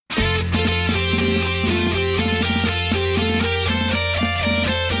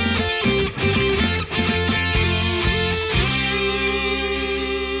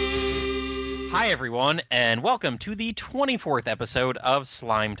everyone, and welcome to the 24th episode of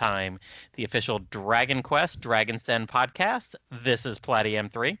Slime Time, the official Dragon Quest Dragon's Den podcast. This is Platy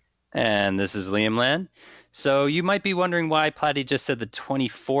M3. And this is Liam Land. So you might be wondering why Platy just said the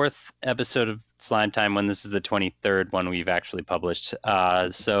 24th episode of Slime Time when this is the 23rd one we've actually published.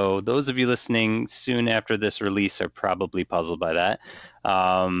 So those of you listening soon after this release are probably puzzled by that.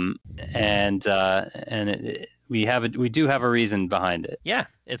 We do have a reason behind it. Yeah,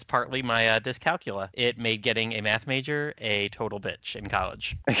 it's partly my dyscalculia. It made getting a math major a total bitch in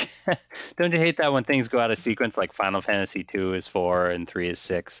college. Don't you hate that when things go out of sequence, like Final Fantasy 2 is 4 and 3 is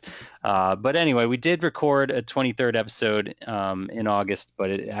 6? But anyway, we did record a 23rd episode in August, but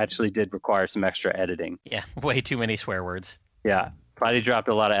it actually did require some extra editing. Yeah, way too many swear words. Yeah. Platy dropped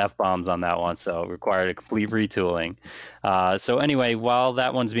a lot of F-bombs on that one, so it required a complete retooling. So anyway, while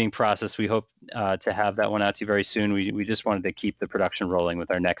that one's being processed, we hope to have that one out to you very soon. We just wanted to keep the production rolling with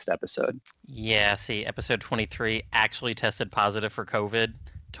our next episode. Yeah, see, episode 23 actually tested positive for COVID.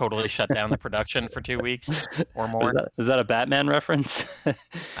 Totally shut down the production for 2 weeks or more. Is that a Batman reference?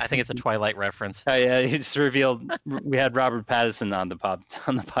 I think it's a Twilight reference. Oh yeah, he just revealed we had Robert Pattinson on the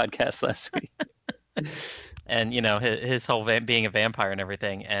podcast last week. And, you know, his whole being a vampire and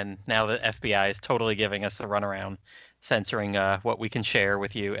everything. And now the FBI is totally giving us a runaround, censoring what we can share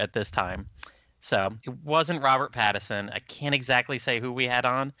with you at this time. So it wasn't Robert Pattinson. I can't exactly say who we had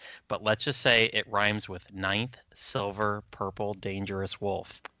on, but let's just say it rhymes with ninth silver purple dangerous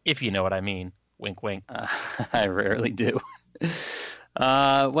wolf, if you know what I mean. Wink, wink. I rarely do.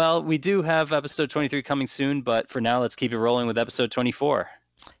 Well, we do have episode 23 coming soon, but for now, let's keep it rolling with episode 24.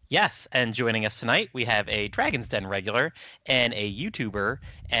 Yes, and joining us tonight, we have a Dragon's Den regular and a YouTuber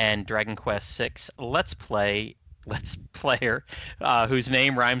and Dragon Quest VI Let's Player whose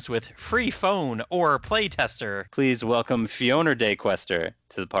name rhymes with free phone or playtester. Please welcome Fiona Dayquester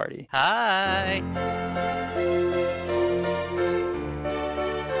to the party. Hi.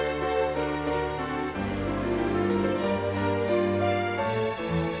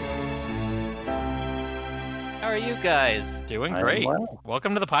 How are you guys? Doing great. Well.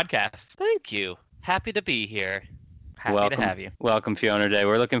 Welcome to the podcast. Thank you. Happy to be here. Happy to have you. Welcome, Fiona Day.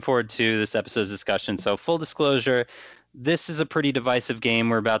 We're looking forward to this episode's discussion. So full disclosure, this is a pretty divisive game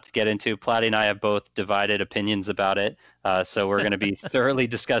we're about to get into. Platy and I have both divided opinions about it. So we're going to be thoroughly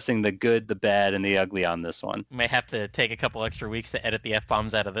discussing the good, the bad, and the ugly on this one. May have to take a couple extra weeks to edit the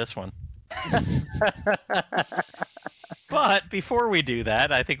F-bombs out of this one. But before we do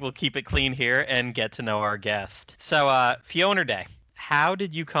that, I think we'll keep it clean here and get to know our guest. So, Fiona Day, how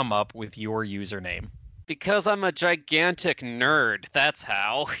did you come up with your username? Because I'm a gigantic nerd, that's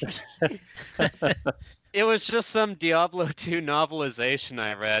how. It was just some Diablo 2 novelization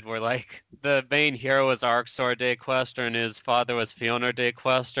I read where, like, the main hero was Arxor Dayquester and his father was Fiona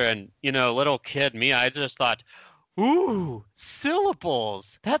Dayquester. And, you know, little kid me, I just thought, ooh,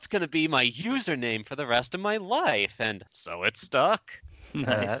 syllables! That's going to be my username for the rest of my life. And so it stuck.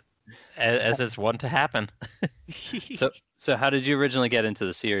 Nice. As is one to happen. So how did you originally get into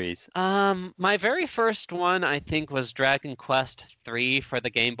the series? My very first one, I think, was Dragon Quest III for the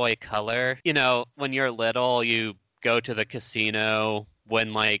Game Boy Color. You know, when you're little, you go to the casino,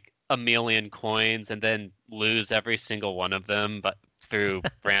 win like 1 million coins, and then lose every single one of them, but through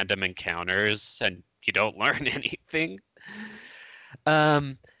random encounters, and you don't learn anything.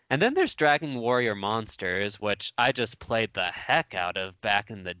 And then there's Dragon Warrior Monsters, which I just played the heck out of back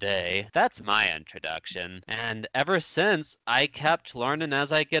in the day. That's my introduction. And ever since, I kept learning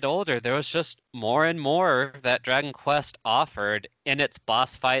as I get older. There was just more and more that Dragon Quest offered in its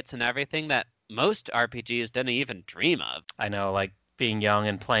boss fights and everything that most RPGs didn't even dream of. I know, like being young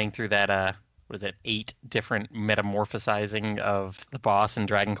and playing through that, 8 different metamorphosizing of the boss in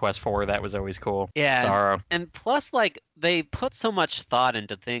Dragon Quest IV. That was always cool. Yeah. Sorrow. And plus, like, they put so much thought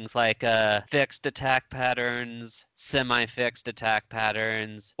into things like fixed attack patterns, semi-fixed attack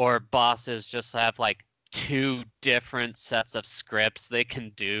patterns, or bosses just have, like, 2 different sets of scripts they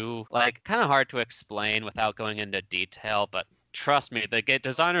can do. Like, kind of hard to explain without going into detail, but trust me, the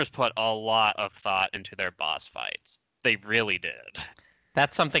designers put a lot of thought into their boss fights. They really did.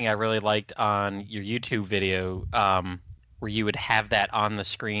 That's something I really liked on your YouTube video, where you would have that on the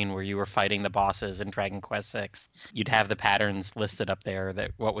screen where you were fighting the bosses in Dragon Quest VI. You'd have the patterns listed up there,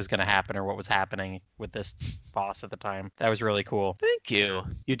 that what was going to happen or what was happening with this boss at the time. That was really cool. Thank you.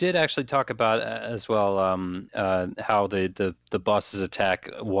 You did actually talk about as well how the bosses attack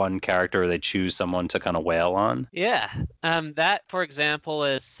one character, or they choose someone to kind of wail on. Yeah. That, for example,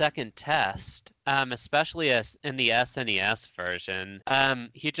 is Second Test. especially as in the SNES version.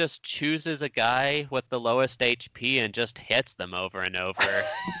 He just chooses a guy with the lowest HP and just hits them over and over.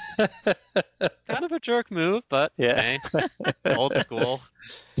 Kind of a jerk move, but Yeah. hey, old school.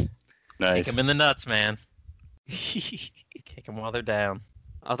 Nice. Kick them in the nuts, man. Kick them while they're down.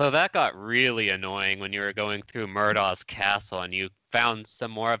 Although that got really annoying when you were going through Murdaw's castle and you found some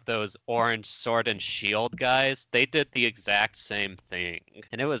more of those orange sword and shield guys. They did the exact same thing.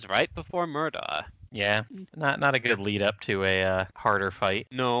 And it was right before Murdaugh. Yeah, not a good lead up to a harder fight.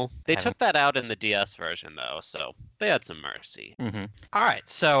 No, they took that out in the DS version though, so they had some mercy. Mm-hmm. All right,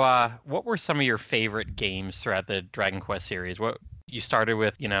 so what were some of your favorite games throughout the Dragon Quest series? What you started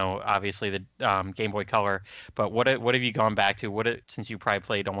with, obviously the Game Boy Color, but what have you gone back to? Since you probably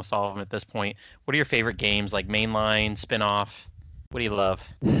played almost all of them at this point, what are your favorite games, like mainline, spin-off? What do you love?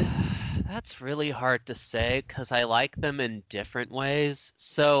 That's really hard to say because I like them in different ways.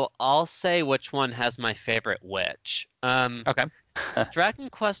 So I'll say which one has my favorite which. Okay. Dragon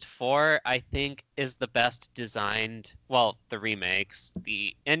Quest IV, I think, is the best designed. Well, the remakes.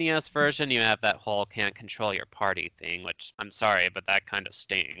 The NES version, you have that whole can't control your party thing, which I'm sorry, but that kind of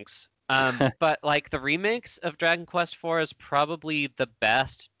stinks. But like the remakes of Dragon Quest IV is probably the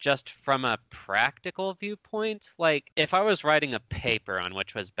best just from a practical viewpoint. Like if I was writing a paper on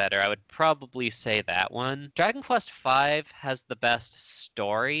which was better, I would probably say that one. Dragon Quest V has the best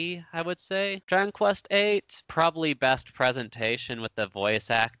story, I would say. Dragon Quest VIII, probably best presentation with the voice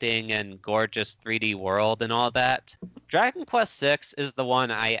acting and gorgeous 3D world and all that. Dragon Quest VI is the one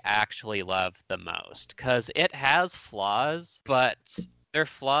I actually love the most because it has flaws, but they're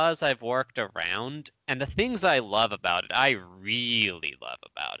flaws I've worked around, and the things I love about it, I really love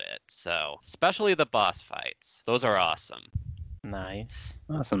about it. So, especially the boss fights. Those are awesome. Nice.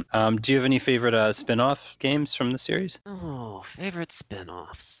 Awesome. Do you have any favorite spin-off games from the series? Oh, favorite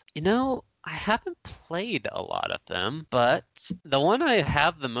spin-offs. I haven't played a lot of them, but the one I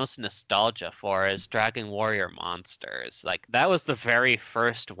have the most nostalgia for is Dragon Warrior Monsters. Like, that was the very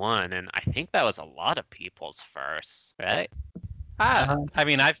first one, and I think that was a lot of people's first, right? I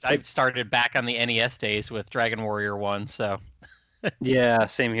mean, I've started back on the NES days with Dragon Warrior 1, so. Yeah,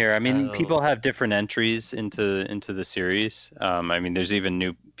 same here. I mean, Oh. people have different entries into the series. I mean, there's even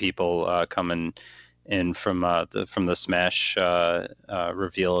new people coming in from the Smash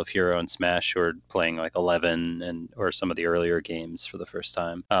reveal of Hero and Smash who are playing like 11 or some of the earlier games for the first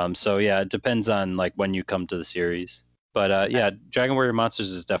time. So yeah, it depends on like when you come to the series. But yeah, Dragon Warrior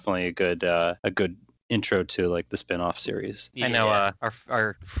Monsters is definitely a good intro to like the spin-off series. I know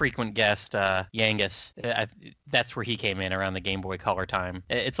our frequent guest Yangus. That's where he came in around the Game Boy Color time.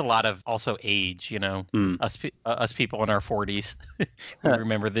 It's a lot of also age, us people in our 40s. We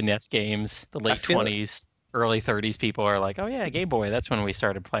remember the NES games, the late 20s. Early 30s people are like, oh yeah, Game Boy, that's when we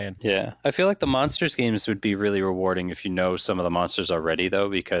started playing. Yeah, I feel like the Monsters games would be really rewarding if you know some of the monsters already, though,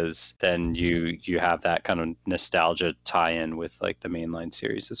 because then you have that kind of nostalgia tie-in with like the mainline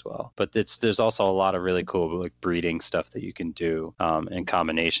series as well. But there's also a lot of really cool like breeding stuff that you can do and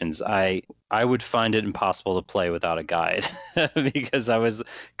combinations. I would find it impossible to play without a guide because I was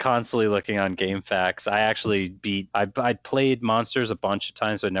constantly looking on GameFAQs. I played Monsters a bunch of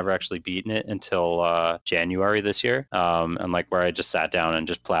times, but never actually beaten it until January this year, and like where I just sat down and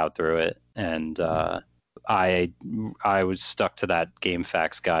just plowed through it, and I was stuck to that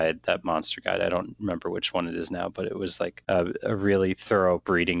GameFAQs guide, that monster guide. I don't remember which one it is now, but it was like a really thorough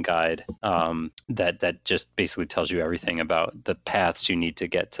breeding guide that just basically tells you everything about the paths you need to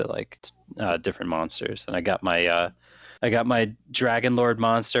get to like different monsters. And I got my Dragon Lord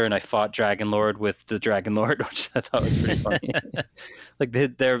monster, and I fought Dragon Lord with the Dragon Lord, which I thought was pretty funny. Like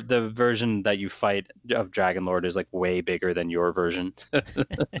the version that you fight of Dragon Lord is like way bigger than your version.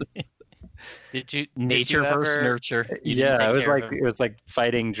 Nature versus nurture? Yeah, it was like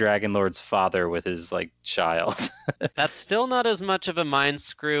fighting Dragon Lord's father with his like child. That's still not as much of a mind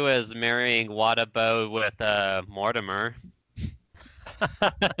screw as marrying Wadabo with Mortimer.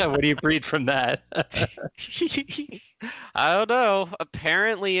 What do you breed from that? I don't know.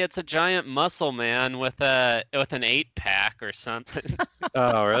 Apparently, it's a giant muscle man with an 8-pack or something.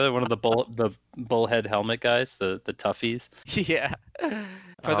 Oh, really? One of the bullhead helmet guys, the toughies. Yeah.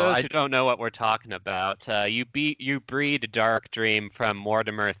 For those who don't know what we're talking about, you breed Dark Dream from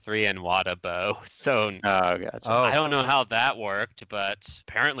Mortimer 3 and Wadabo. So gotcha. I don't know how that worked, but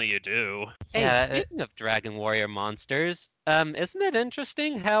apparently you do. Yeah, Hey, speaking of Dragon Warrior monsters, Isn't it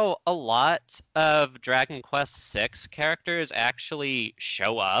interesting how a lot of Dragon Quest VI characters actually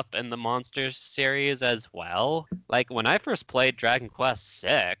show up in the Monsters series as well? Like, when I first played Dragon Quest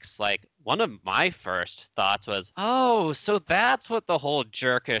VI, like, one of my first thoughts was, oh, so that's what the whole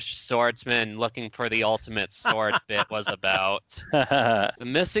jerkish swordsman looking for the ultimate sword bit was about. The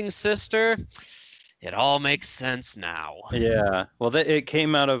missing sister? It all makes sense now. Yeah. Well, it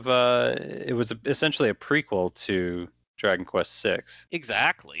came out of it was essentially a prequel to Dragon Quest VI.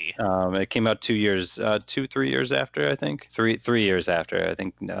 Exactly. It came out 3 years after, I think. 3 years after. I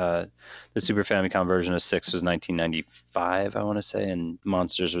think the Super Famicom version of 6 was 1995, I want to say, and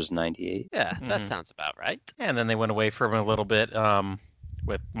Monsters was 98. Yeah, that sounds about right. And then they went away from it a little bit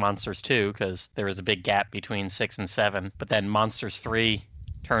with Monsters 2 because there was a big gap between 6 and 7. But then Monsters 3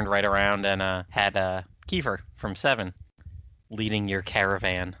 turned right around and had Kiefer from 7 leading your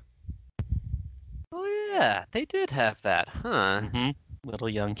caravan. Oh yeah, they did have that, huh? Little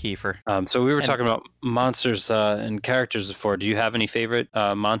young Kiefer. So we were talking about monsters and characters before. Do you have any favorite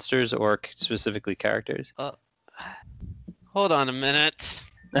monsters or specifically characters? Hold on a minute.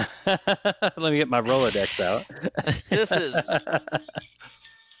 Let me get my Rolodex out. This is...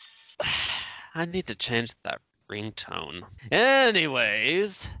 I need to change that ringtone.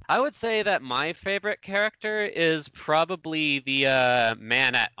 Anyways, I would say that my favorite character is probably the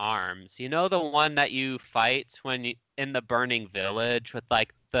Man-at-Arms. You know, the one that you fight in the burning village with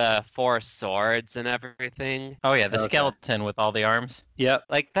like the 4 swords and everything. Oh yeah, the skeleton with all the arms. Yep.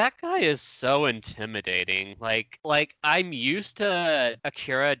 Like, that guy is so intimidating. Like I'm used to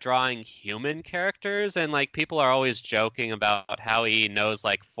Akira drawing human characters, and like people are always joking about how he knows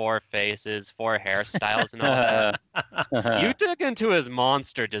like 4 faces, 4 hairstyles and all that. You dig into his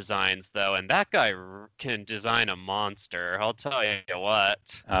monster designs though, and that guy can design a monster. I'll tell you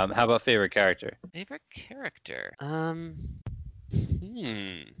what. How about favorite character? Favorite character?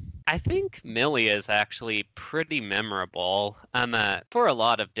 I think Millie is actually pretty memorable for a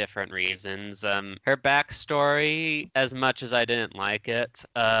lot of different reasons. Her backstory, as much as I didn't like it,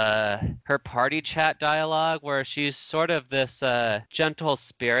 her party chat dialogue where she's sort of this gentle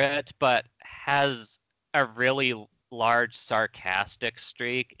spirit but has a really large sarcastic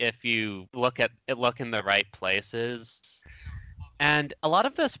streak if you look in the right places. And a lot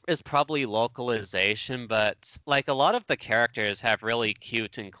of this is probably localization, but like a lot of the characters have really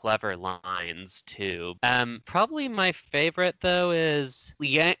cute and clever lines too. Probably my favorite though is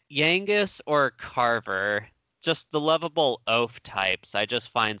Yangus or Carver. Just the lovable oaf types I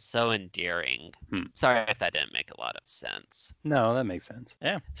just find so endearing. Sorry if that didn't make a lot of sense. No, that makes sense.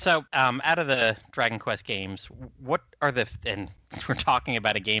 Yeah. So out of the Dragon Quest games, what are and we're talking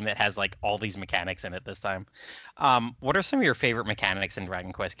about a game that has like all these mechanics in it this time. What are some of your favorite mechanics in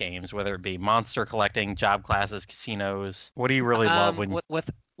Dragon Quest games, whether it be monster collecting, job classes, casinos? What do you really love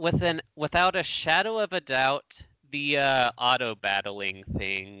when without a shadow of a doubt, the auto battling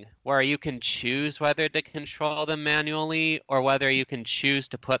thing where you can choose whether to control them manually or whether you can choose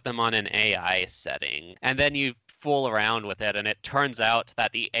to put them on an AI setting, and then you fool around with it and it turns out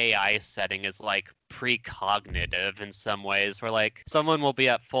that the AI setting is like precognitive in some ways, where like someone will be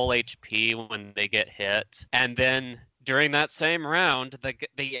at full HP when they get hit, and then during that same round,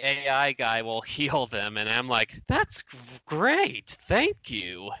 the AI guy will heal them, and I'm like, that's great, thank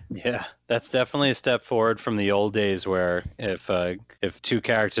you. Yeah, that's definitely a step forward from the old days where if 2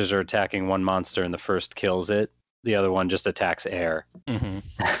 characters are attacking one monster and the first kills it, the other one just attacks air.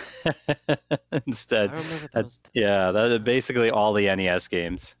 Instead. I remember those. That's basically all the NES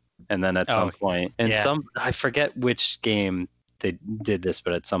games. And then at some point, and I forget which game they did this,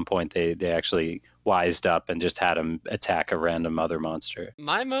 but at some point they actually wised up and just had him attack a random other monster.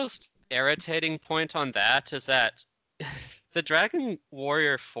 My most irritating point on that is that the Dragon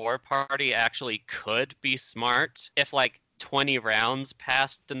Warrior 4 party actually could be smart if like 20 rounds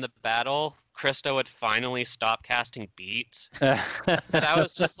passed in the battle, Krista would finally stop casting Beat. But I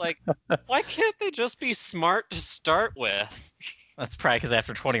was just like, why can't they just be smart to start with? That's probably because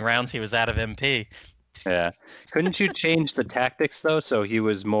after 20 rounds he was out of MP. Yeah. Couldn't you change the tactics though, so he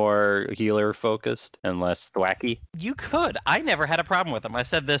was more healer focused and less thwacky? You could. I never had a problem with him. I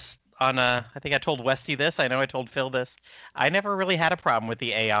said this on I think I told Westy this. I know I told Phil this. I never really had a problem with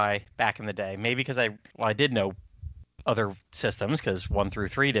the AI back in the day. Maybe because I did know other systems because 1 through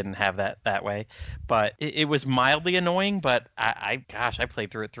 3 didn't have that way. But it was mildly annoying. But I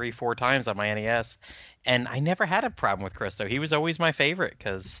played through it 3-4 times on my NES, and I never had a problem with Christo. He was always my favorite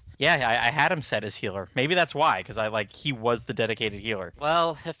because I had him set as healer. Maybe that's why, because he was the dedicated healer.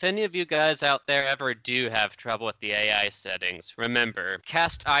 Well, if any of you guys out there ever do have trouble with the AI settings, remember,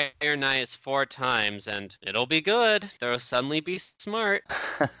 cast Iron Eyes 4 times and it'll be good. They'll suddenly be smart.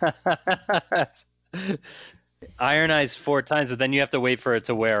 Iron Eyes 4 times, but then you have to wait for it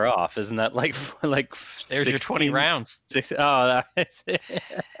to wear off. Isn't that like There's your 20 rounds. That's it.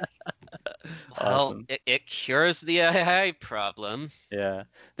 Well, Awesome. it cures the AI problem. Yeah,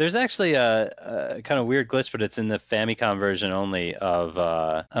 there's actually a kind of weird glitch, but it's in the Famicom version only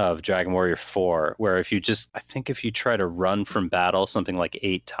of Dragon Warrior 4, where if you try to run from battle something like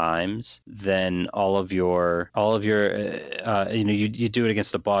 8 times, then all of your you do it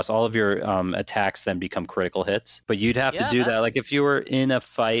against a boss, all of your attacks then become critical hits. But you'd have to do that, like if you were in a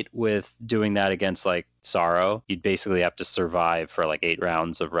fight with doing that against like Sorrow, you'd basically have to survive for like 8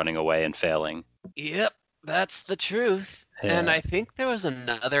 rounds of running away and failing. Yep, that's the truth. Yeah. And I think there was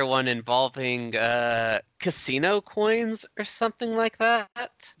another one involving casino coins or something like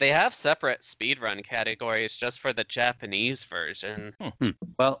that. They have separate speedrun categories just for the Japanese version.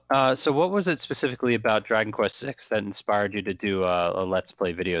 Well, so what was it specifically about Dragon Quest VI that inspired you to do a Let's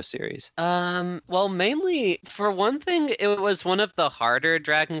Play video series? Well, mainly, for one thing, it was one of the harder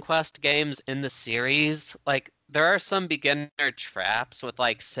Dragon Quest games in the series. Like, there are some beginner traps with,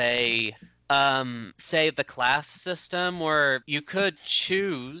 like, say the class system where you could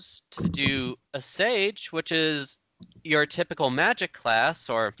choose to do a sage, which is your typical magic class,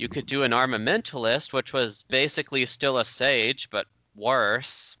 or you could do an armamentalist, which was basically still a sage, but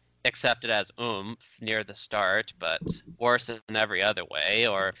worse, except it has oomph near the start, but worse in every other way.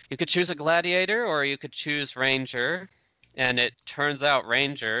 Or you could choose a gladiator, or you could choose ranger. And it turns out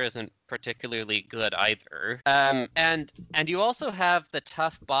Ranger isn't particularly good either. And you also have the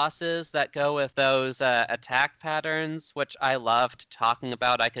tough bosses that go with those attack patterns, which I loved talking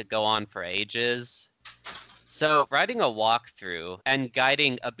about. I could go on for ages. So writing a walkthrough and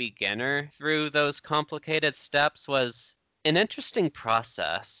guiding a beginner through those complicated steps was an interesting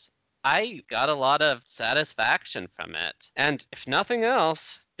process. I got a lot of satisfaction from it. And if nothing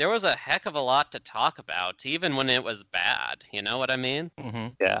else, there was a heck of a lot to talk about, even when it was bad. You know what I mean? Mm-hmm.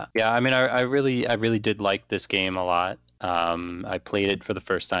 Yeah. I mean, I really did like this game a lot. I played it for the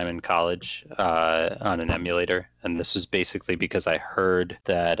first time in college on an emulator, and this was basically because I heard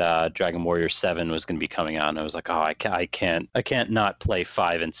that Dragon Warrior 7 was going to be coming out, and I was like, oh, I can't not play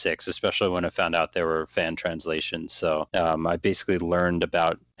 5 and 6, especially when I found out there were fan translations. So I basically learned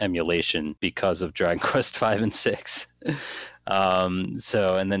about emulation because of Dragon Quest 5 and 6. And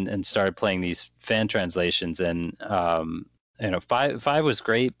started playing these fan translations, and 5 was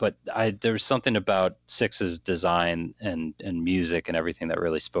great, but there was something about 6's design and music and everything that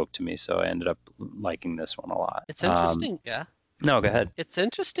really spoke to me, so I ended up liking this one a lot. It's interesting. Yeah. No, go ahead. It's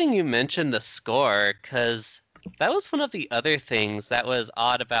interesting you mentioned the score, because that was one of the other things that was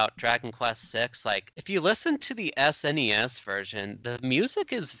odd about Dragon Quest VI. Like, if you listen to the SNES version, the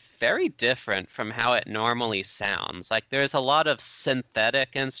music is very different from how it normally sounds. Like, there's a lot of synthetic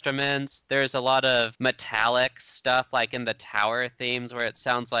instruments. There's a lot of metallic stuff, like in the tower themes, where it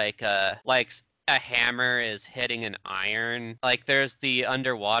sounds like a hammer is hitting an iron. Like, there's the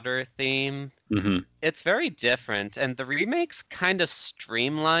underwater theme. Mm-hmm. It's very different, and the remakes kind of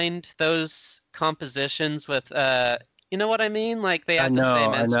streamlined those compositions with you know what I mean? Like, they had the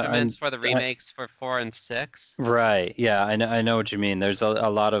same instruments for the remakes for 4 and 6. Right. Yeah, I know what you mean. There's a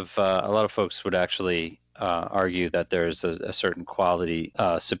lot of folks would actually argue that there's a certain quality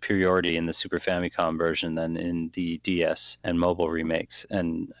superiority in the Super Famicom version than in the DS and mobile remakes,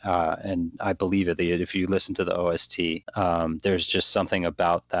 and I believe it. If you listen to the OST, there's just something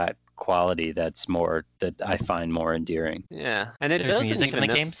about that quality that I find more endearing. Yeah, and it doesn't even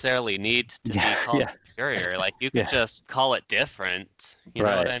necessarily need to be called superior. Like, you could just call it different. You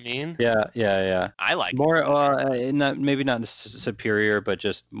know what I mean? Yeah. I like more, maybe not superior, but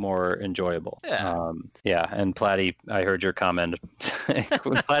just more enjoyable. Yeah. And Platty, I heard your comment.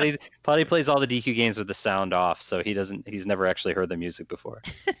 Platty plays all the DQ games with the sound off, so he's never actually heard the music before.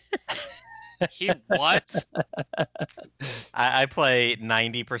 What? I play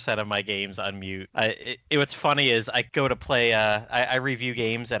 90% of my games on mute. What's funny is I go to play. I review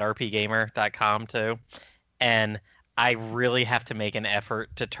games at rpgamer.com too, and I really have to make an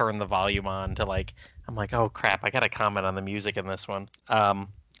effort to turn the volume on to I'm like, oh crap, I got to comment on the music in this one.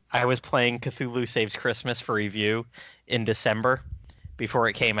 I was playing Cthulhu Saves Christmas for review in December before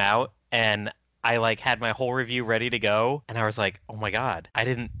it came out, and I like had my whole review ready to go, and I was like, oh my god,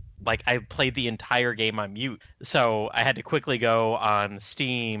 I played the entire game on mute. So I had to quickly go on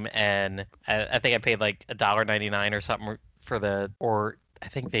Steam, and I think I paid like $1.99 or something for or I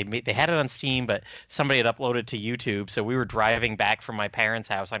think they had it on Steam, but somebody had uploaded to YouTube. So we were driving back from my parents'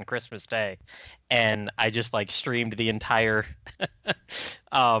 house on Christmas Day, and I just like streamed the entire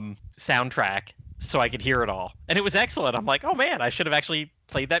soundtrack so I could hear it all. And it was excellent. I'm like, oh man, I should have actually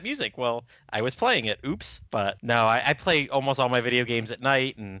played that music. Well, I was playing it. Oops. But no, I play almost all my video games at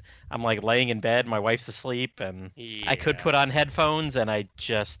night, and I'm like laying in bed, my wife's asleep, and I could put on headphones, and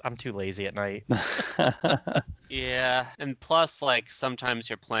I'm too lazy at night. Yeah, and plus, like, sometimes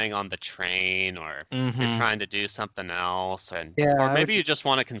you're playing on the train, or you're trying to do something else, or maybe you just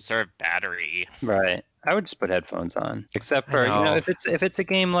want to conserve battery. Right. I would just put headphones on, except for if it's a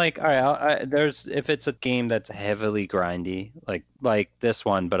game like if it's a game that's heavily grindy like this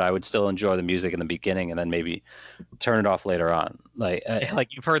one, but I would still enjoy the music in the beginning and then maybe turn it off later on. Like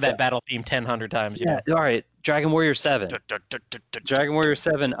you've heard that battle theme 100 times. Yeah. All right. Dragon Warrior 7. Dragon Warrior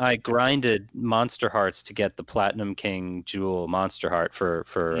 7. I grinded Monster Hearts to get the Platinum King Jewel Monster Heart for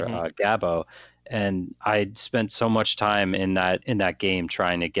Gabo, and I'd spent so much time in that game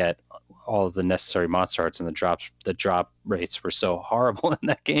trying to get all of the necessary monster hearts, and the drop rates were so horrible in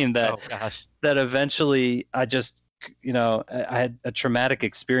that game that eventually I just I had a traumatic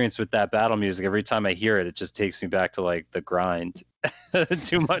experience with that battle music. Every time I hear it, it just takes me back to like the grind,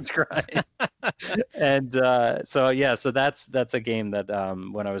 too much grind. And so that's a game that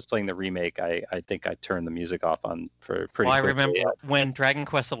when I was playing the remake, I think I turned the music off on for pretty. Well, I quickly. remember when Dragon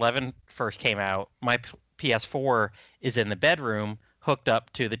Quest XI first came out, my PS4 is in the bedroom, hooked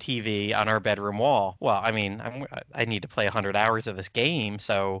up to the TV on our bedroom wall. Well, I mean, I need to play 100 hours of this game,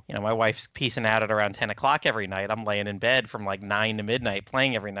 so my wife's piecing out at around 10 o'clock every night. I'm laying in bed from like 9 to midnight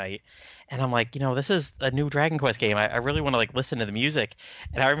playing every night, and I'm like, this is a new Dragon Quest game. I really want to like listen to the music.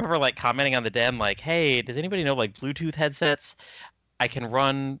 And I remember like commenting on the den like, hey, does anybody know like Bluetooth headsets I can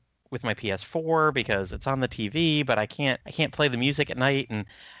run with my PS4 because it's on the TV, but I can't play the music at night. And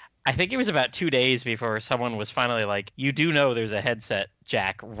I think it was about 2 days before someone was finally like, you do know there's a headset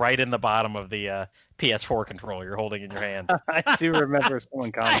jack right in the bottom of the PS4 controller you're holding in your hand. I do remember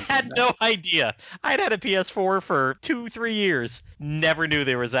someone commenting. I had no idea. I'd had a PS4 for 2-3 years. Never knew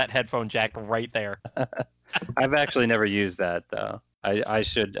there was that headphone jack right there. I've actually never used that though. I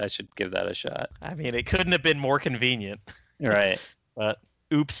should give that a shot. I mean, it couldn't have been more convenient. Right. But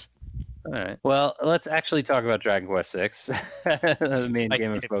oops. All right. Well, let's actually talk about Dragon Quest VI, the main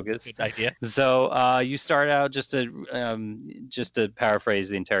game of focus. Good idea. So you start out just to paraphrase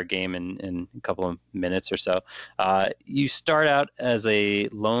the entire game in a couple of minutes or so. You start out as a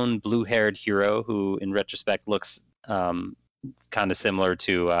lone blue-haired hero who, in retrospect, looks kind of similar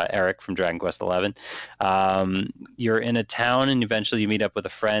to Eric from Dragon Quest XI. You're in a town, and eventually you meet up with a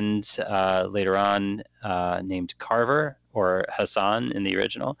friend later on named Carver, or Hassan in the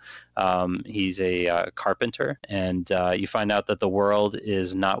original. He's a carpenter, and you find out that the world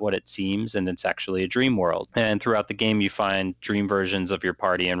is not what it seems, and it's actually a dream world. And throughout the game, you find dream versions of your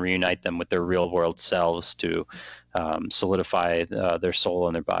party and reunite them with their real-world selves to solidify their soul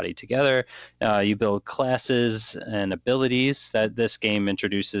and their body together. You build classes and abilities. That this game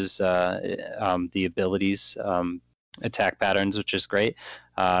introduces the abilities attack patterns, which is great.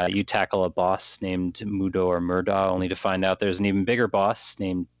 You tackle a boss named Mudo or Murda, only to find out there's an even bigger boss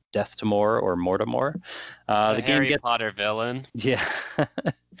named Death Timor or Mortimer. The Harry Potter villain. Yeah.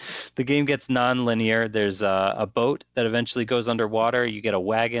 The game gets non-linear. There's a boat that eventually goes underwater. You get a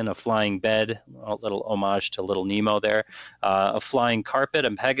wagon, a flying bed, a little homage to Little Nemo there, a flying carpet,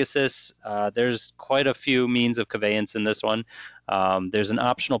 a Pegasus. There's quite a few means of conveyance in this one. There's an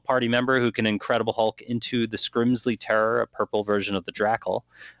optional party member who can Incredible Hulk into the Scrimsley Terror, a purple version of the Drackle.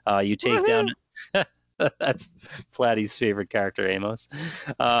 You take down... That's Platty's favorite character, Amos.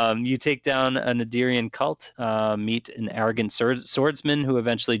 You take down a Nadirian cult, meet an arrogant swordsman who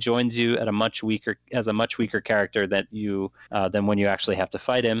eventually joins you as a much weaker character than when you actually have to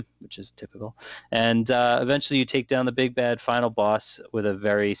fight him, which is typical. And eventually you take down the big bad final boss with a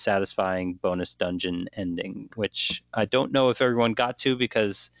very satisfying bonus dungeon ending, which I don't know if everyone got to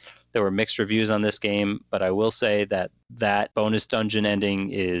because there were mixed reviews on this game, but I will say that bonus dungeon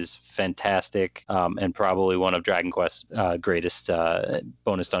ending is fantastic and probably one of Dragon Quest's greatest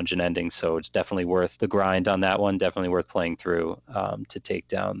bonus dungeon endings. So it's definitely worth the grind on that one. Definitely worth playing through to take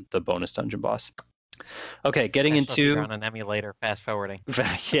down the bonus dungeon boss. Okay, getting into on an emulator, fast forwarding.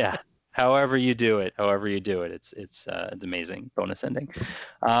 Yeah. However you do it, it's an amazing bonus ending.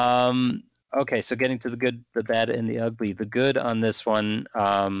 Okay, so getting to the good, the bad, and the ugly. The good on this one,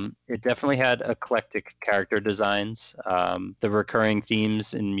 it definitely had eclectic character designs. The recurring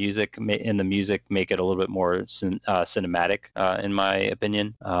themes in the music make it a little bit more cinematic, in my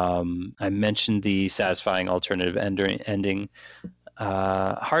opinion. I mentioned the satisfying alternative ending.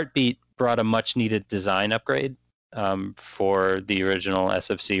 Heartbeat brought a much-needed design upgrade for the original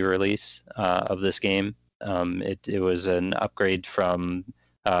SFC release of this game. It was an upgrade from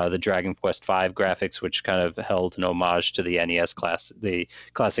the Dragon Quest V graphics, which kind of held an homage to the the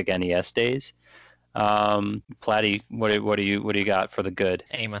classic NES days. Platy, what do you got for the good?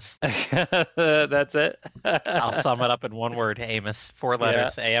 Amos. That's it. I'll sum it up in one word. Amos. 4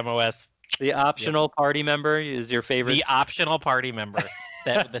 letters. AMOS. The optional party member is your favorite. The optional party member.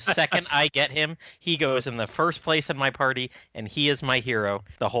 That the second I get him, he goes in the first place in my party, and he is my hero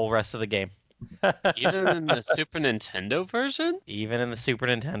the whole rest of the game. Even in the Super Nintendo version? Even in the Super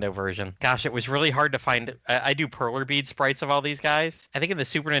Nintendo version. Gosh, it was really hard to find. I do perler bead sprites of all these guys. I think in the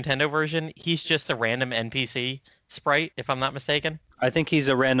Super Nintendo version, he's just a random NPC sprite, if I'm not mistaken. I think he's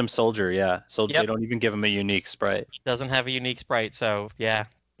a random soldier, yeah. So Yep. They don't even give him a unique sprite. Doesn't have a unique sprite, so yeah,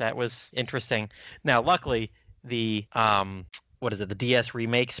 that was interesting. Now, luckily, the the DS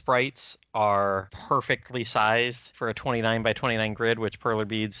remake sprites are perfectly sized for a 29 by 29 grid, which perler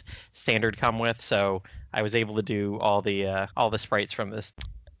beads standard come with. So I was able to do all the sprites from this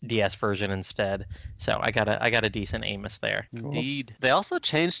DS version instead. So I got a decent Amos there. Indeed. They also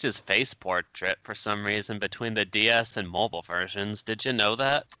changed his face portrait for some reason between the DS and mobile versions. Did you know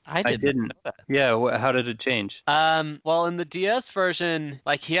that? I didn't didn't know that. Yeah, how did it change? Well, in the DS version,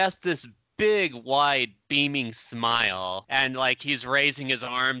 like he has this big, wide, beaming smile, and like he's raising his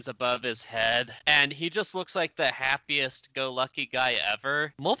arms above his head, and he just looks like the happiest go lucky guy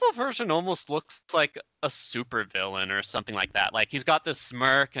ever. Mobile version almost looks like a supervillain or something like that. Like he's got this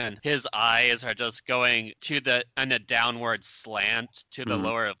smirk and his eyes are just going in a downward slant to the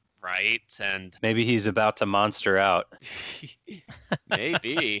lower right, and Maybe he's about to monster out.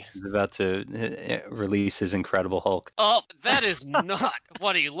 maybe. He's about to release his Incredible Hulk. Oh, that is not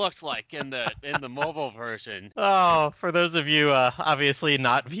what he looked like in the mobile version. Oh, for those of you obviously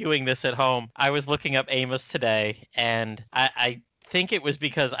not viewing this at home, I was looking up Amos today, and I think it was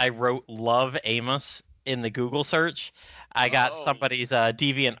because I wrote "Love Amos" in the Google search. I got somebody's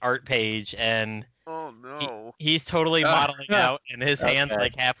Deviant art page, and Oh no. he's totally modeling out, and his hand's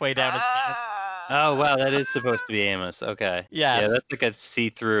like halfway down his pants. Oh, wow, that is supposed to be Amos. Okay. Yes. Yeah, that's like a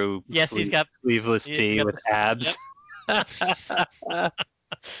see-through He's got sleeveless he's tee got with the- abs.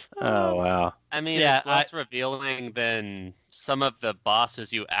 Oh, wow. I mean, Yeah, it's less revealing than some of the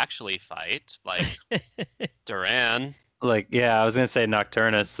bosses you actually fight, like Duran. Like, yeah, I was going to say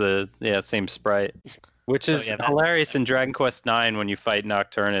Nocturnus, same sprite. Which is yeah, that- hilarious in Dragon Quest IX when you fight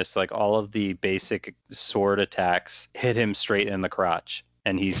Nocturnus. Like, all of the basic sword attacks hit him straight in the crotch,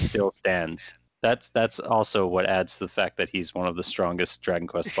 and he still stands. That's also what adds to the fact that he's one of the strongest Dragon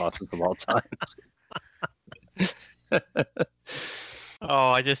Quest bosses of all time.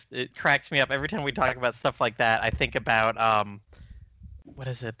 Oh, it cracks me up every time we talk about stuff like that. I think about what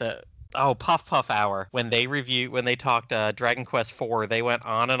is it? Puff Puff Hour. When they talked Dragon Quest IV, they went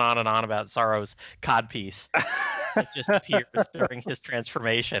on and on and on about Sorrow's codpiece. It just appears during his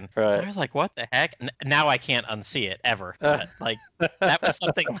transformation. Right. And I was like, what the heck? Now I can't unsee it ever. But, like, that was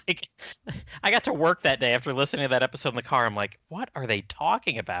something like I got to work that day after listening to that episode in the car. I'm like, what are they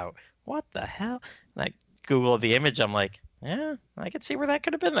talking about? What the hell? Like, Google the image. I'm like, yeah, I could see where that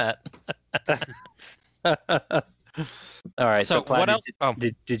could have been that. All right. So Platt, what else?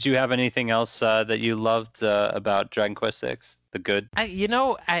 Did you have anything else that you loved about Dragon Quest VI? The good?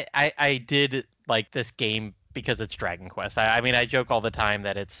 I did like this game because it's Dragon Quest. I mean, I joke all the time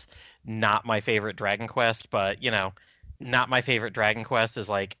that it's not my favorite Dragon Quest, but not my favorite Dragon Quest is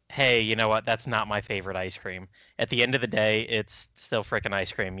like, hey, you know what? That's not my favorite ice cream. At the end of the day, it's still frickin'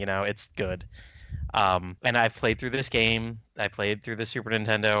 ice cream. It's good. And I've played through this game. I played through the Super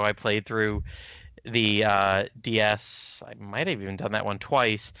Nintendo. I played through the DS. I might have even done that one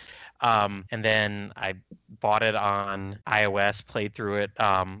twice. And then I bought it on iOS, played through it.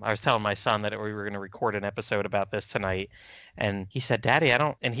 I was telling my son that we were going to record an episode about this tonight. And he said, Daddy,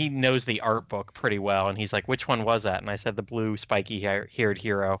 and he knows the art book pretty well. And he's like, which one was that? And I said, the blue spiky-haired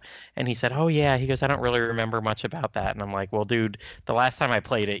hero. And he said, oh, yeah. He goes, I don't really remember much about that. And I'm like, well, dude, the last time I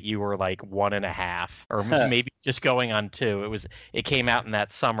played it, you were like 1.5 or maybe just going on 2. It came out in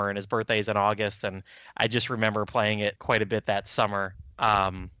that summer, and his birthday's in August. And I just remember playing it quite a bit that summer.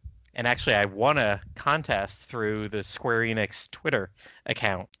 And actually, I won a contest through the Square Enix Twitter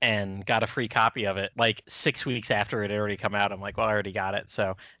account and got a free copy of it like 6 weeks after it had already come out. I'm like, well, I already got it.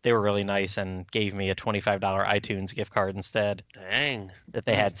 So they were really nice and gave me a $25 iTunes gift card instead Dang. that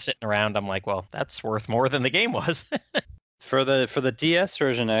they had sitting around. I'm like, well, that's worth more than the game was. For the DS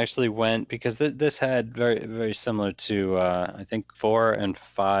version, I actually went because this had very very similar to I think 4 and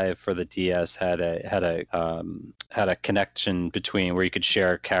 5 for the DS had a connection between where you could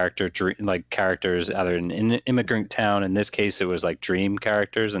share characters either in an immigrant town. In this case, it was like dream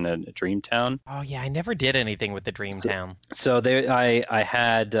characters in a dream town. Oh yeah, I never did anything with the Dreamtown. So I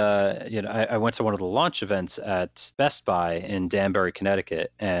had I went to one of the launch events at Best Buy in Danbury,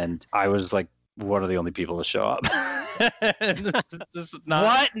 Connecticut, and I was like one of the only people to show up. This is not,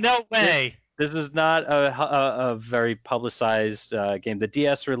 What? No way. This is not a very publicized game. The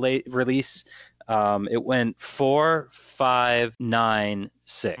DS release, it went 4, 5, 9,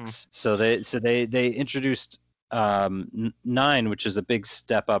 6. So they introduced 9, which is a big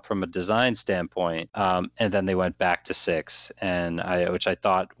step up from a design standpoint, and then they went back to 6, which I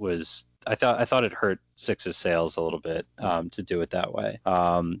thought it hurt 6's sales a little bit to do it that way.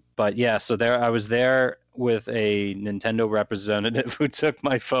 But yeah, so I was there with a Nintendo representative who took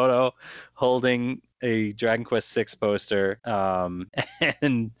my photo holding a Dragon Quest VI poster,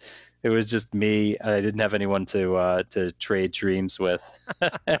 and it was just me. I didn't have anyone to trade dreams with.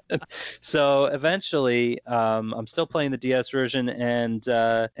 So eventually, I'm still playing the DS version, and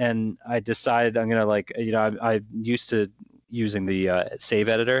I decided I'm gonna I'm used to using the save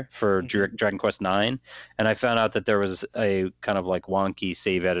editor for Dragon Quest 9, and I found out that there was a kind of like wonky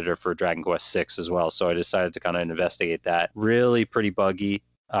save editor for Dragon Quest 6 as well. So I decided to kind of investigate that. Really pretty buggy.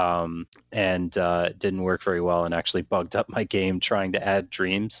 And it didn't work very well, and actually bugged up my game trying to add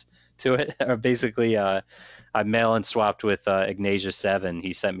dreams to it. Basically, I mail and swapped with Ignatia7.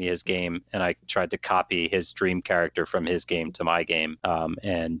 He sent me his game, and I tried to copy his dream character from his game to my game,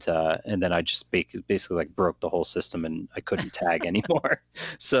 and then I just basically like broke the whole system, and I couldn't tag anymore.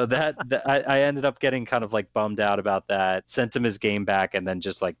 So I ended up getting kind of like bummed out about that. Sent him his game back, and then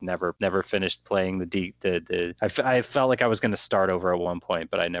just like never finished playing I felt like I was going to start over at one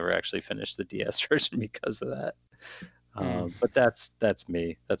point, but I never actually finished the DS version because of that. But that's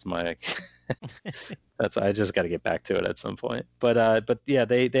me. That's my. I just got to get back to it at some point. But yeah,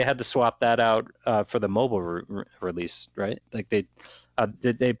 they had to swap that out for the mobile release, right? Like did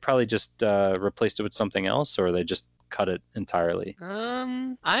they probably just replaced it with something else, or they just cut it entirely?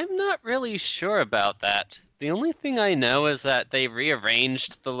 I'm not really sure about that. The only thing I know is that they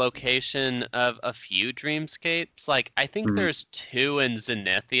rearranged the location of a few dreamscapes. Like, I think there's 2 in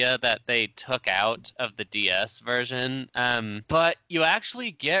Zenithia that they took out of the DS version. But you actually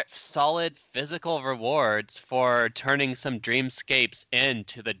get solid physical rewards for turning some dreamscapes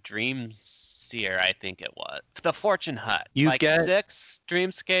into the Dreamseer, I think it was. The Fortune Hut. You get 6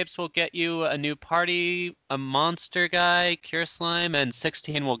 dreamscapes will get you a new party, a monster guy, Cure Slime, and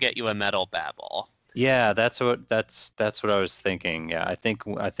 16 will get you a Metal Babble. Yeah, that's what I was thinking. Yeah, I think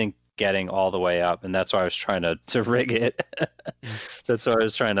getting all the way up, and that's why I was trying to rig it. That's why I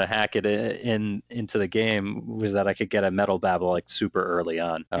was trying to hack it into the game, was that I could get a Metal Babble like super early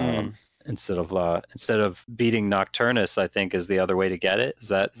on. Instead of beating Nocturnus, I think is the other way to get it. Is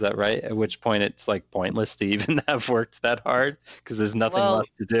that right? At which point it's like pointless to even have worked that hard because there's nothing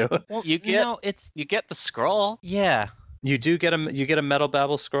left to do. Well, you get the scroll. Yeah. You get a Metal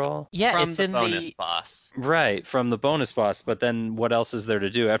Babble scroll? Yeah, from it's the in bonus boss. Right, from the bonus boss, but then what else is there to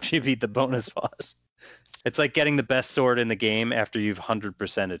do after you beat the bonus boss? It's like getting the best sword in the game after you've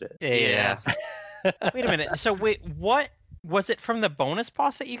 100%ed it. Yeah. Wait a minute. So what was it from the bonus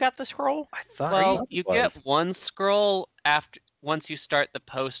boss that you got the scroll? I thought. Well, you get one scroll once you start the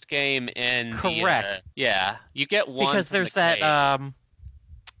post game in. Correct. You get one because there's that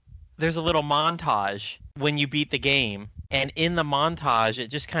there's a little montage when you beat the game, and in the montage it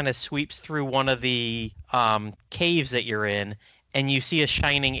just kind of sweeps through one of the caves that you're in, and you see a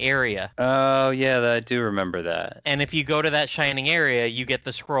shining area. Oh yeah, I do remember that. And if you go to that shining area, you get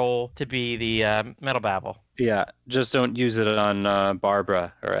the scroll to be the Metal Babble. Yeah, just don't use it on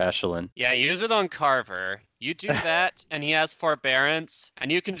Barbara or Ashelin. Yeah, use it on Carver. You do that, and he has Forbearance,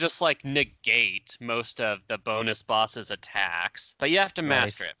 and you can just, like, negate most of the bonus boss's attacks. But you have to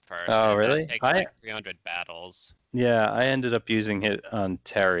master it first. Oh, really? It takes, like, 300 battles. Yeah, I ended up using it on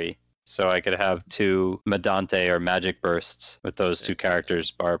Terry, so I could have 2 Medante or Magic Bursts with those 2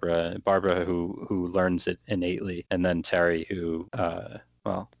 characters, Barbara who learns it innately, and then Terry who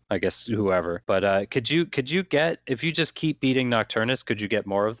well, I guess whoever. But could you get, if you just keep beating Nocturnus, could you get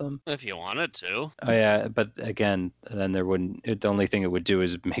more of them? If you wanted to. Oh yeah, but again, then there wouldn't. The only thing it would do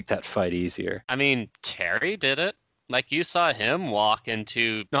is make that fight easier. I mean, Terry did it. Like, you saw him walk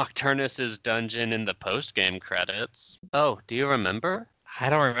into Nocturnus's dungeon in the post-game credits. Oh, do you remember? I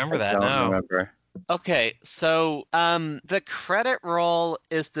don't remember that. I don't No. remember. Okay, so the credit roll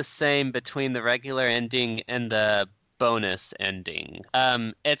is the same between the regular ending and the bonus ending.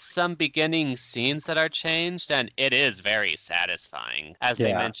 It's some beginning scenes that are changed, and it is very satisfying, as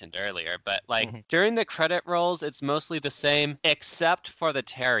they Yeah. mentioned earlier. But like Mhm. during the credit rolls, it's mostly the same, except for the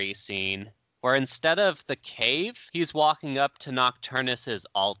Terry scene, where instead of the cave, he's walking up to Nocturnus's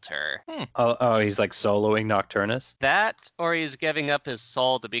altar. Oh, he's like soloing Nocturnus. That, or he's giving up his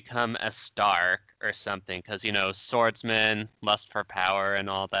soul to become a Stark or something, because, you know, swordsman, lust for power, and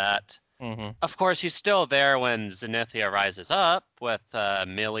all that. Hmm. Of course, he's still there when Zenithia rises up with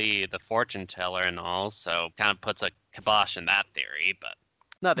Millie, the fortune teller, and all, so kind of puts a kibosh in that theory, but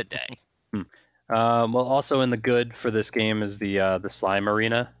another day. Well, also in the good for this game is the slime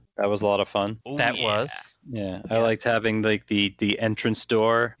arena. That was a lot of fun. Ooh, That yeah. was. Yeah, I Yeah. liked having like the entrance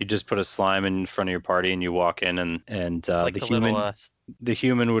door. You just put a slime in front of your party and you walk in, and It's like the the human little. the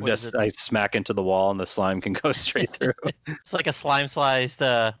human would what is just it? smack into the wall and the slime can go straight through. It's like a slime-sized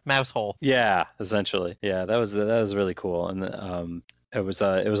mouse hole. Yeah, essentially. Yeah, that was really cool, and it was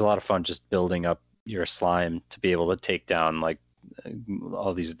a lot of fun just building up your slime to be able to take down like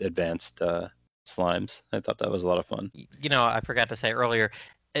all these advanced slimes. I thought that was a lot of fun. You know, I forgot to say earlier.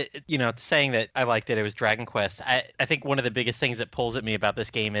 Saying that I liked it was Dragon Quest. I think one of the biggest things that pulls at me about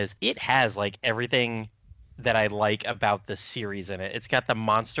this game is it has like everything that I like about the series in it. It's got the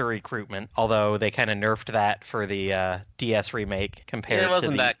monster recruitment, although they kind of nerfed that for the DS remake compared It to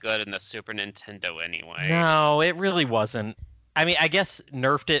wasn't the... that good in the Super Nintendo anyway. No, it really wasn't. I mean, I guess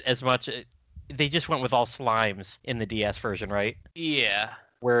nerfed it as much. They just went with all slimes in the DS version, right? Yeah.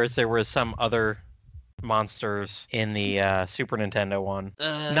 Whereas there was some other monsters in the Super Nintendo one.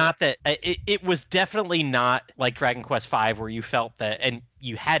 Not that it was definitely not like Dragon Quest V, where you felt that, and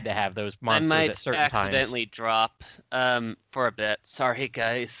you had to have those I monsters might at certain accidentally drop for a bit. Sorry,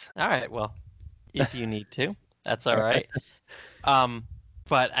 guys. times. All right, well, if you need to, that's all right.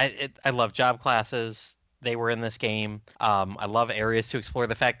 But I love job classes. They were in this game. I love areas to explore.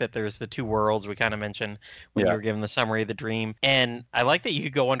 The fact that there's the two worlds we kind of mentioned when you Yeah. were given the summary of the dream, and I like that you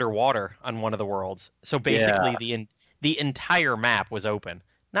could go underwater on one of the worlds. So basically, the entire map was open.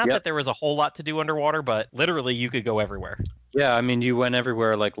 Not Yep. that there was a whole lot to do underwater, but literally you could go everywhere. Yeah, I mean, you went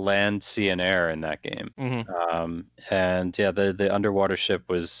everywhere like land, sea, and air in that game. Hmm. And yeah, the underwater ship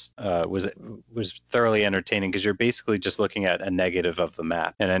was thoroughly entertaining because you're basically just looking at a negative of the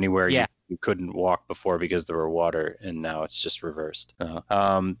map, and anywhere Yeah. you couldn't walk before because there were water, and now it's just reversed.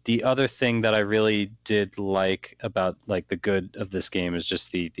 The other thing that I really did like about like the good of this game is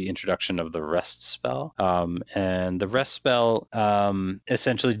just the introduction of the rest spell. And the rest spell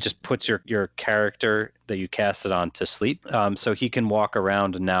essentially just puts your character that you cast it on to sleep, so he can walk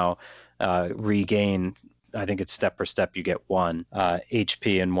around and now regain, I think it's step per step, you get 1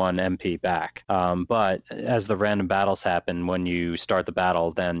 HP and 1 MP back. But as the random battles happen, when you start the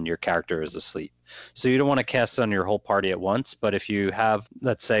battle, then your character is asleep. So you don't want to cast it on your whole party at once, but if you have,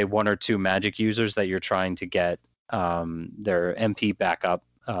 let's say, 1 or 2 magic users that you're trying to get their MP back up,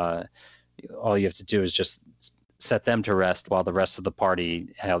 all you have to do is just set them to rest while the rest of the party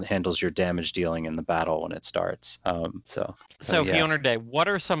handles your damage dealing in the battle when it starts. So yeah. Fiona Day, what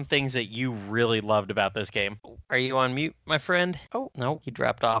are some things that you really loved about this game? Are you on mute, my friend? Oh, no, he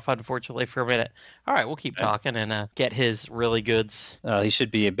dropped off, unfortunately, for a minute. All right, we'll keep talking and get his really goods. He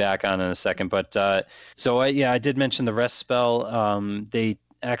should be back on in a second. But I did mention the rest spell. They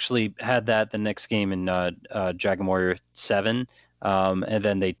actually had that the next game in Dragon Warrior 7. And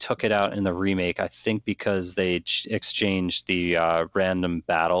then they took it out in the remake, I think because they exchanged the random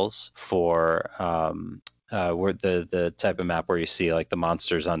battles for where the type of map where you see like the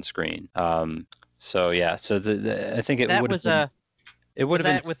monsters on screen. I think it would have been. It would Was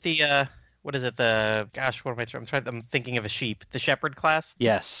have that been. with the what is it? I'm thinking of a sheep. The shepherd class.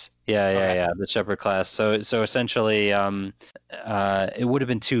 Yes. Okay. Yeah. The Shepherd class. So essentially, it would have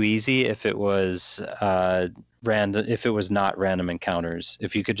been too easy if it was random. If it was not random encounters.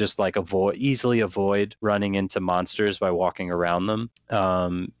 If you could just like easily avoid running into monsters by walking around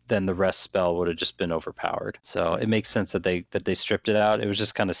them, then the rest spell would have just been overpowered. So it makes sense that they stripped it out. It was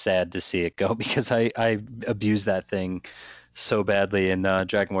just kind of sad to see it go because I abused that thing so badly in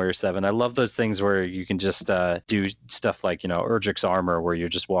Dragon Warrior 7. I love those things where you can just do stuff like, Erdrick's armor, where you're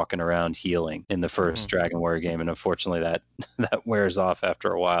just walking around healing in the first Dragon Warrior game, and unfortunately that wears off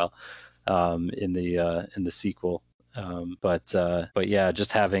after a while in the sequel. But yeah,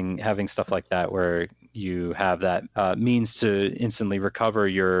 just having stuff like that where you have that means to instantly recover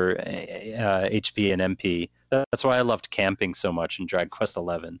your HP and MP. That's why I loved camping so much in Dragon Quest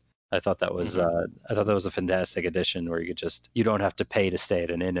XI. I thought that was a fantastic addition where you don't have to pay to stay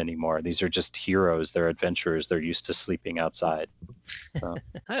at an inn anymore. These are just heroes. They're adventurers. They're used to sleeping outside. So,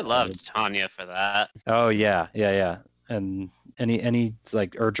 I loved Tanya for that. Oh yeah. And any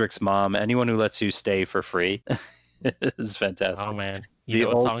like Erdrick's mom, anyone who lets you stay for free is fantastic. Oh man, you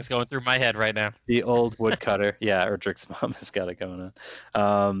know what song's going through my head right now? The old woodcutter. Yeah, Erdrick's mom has got it going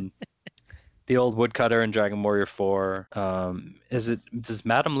on. The old woodcutter in Dragon Warrior 4. Does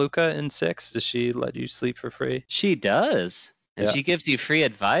Madame Luca in 6? Does she let you sleep for free? She does, and Yeah. she gives you free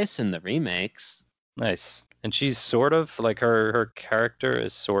advice in the remakes. Nice. And she's sort of like her character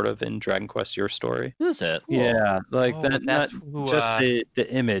is sort of in Dragon Quest Your Story. Who's it? Yeah, like Oh, that. Not that's who, just the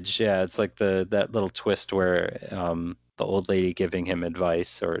image. Yeah, it's like that little twist where the old lady giving him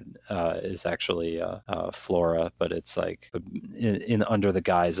advice or is actually Flora, but it's like in under the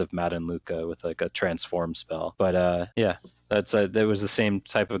guise of Madame Luca with like a transform spell. But yeah, there was the same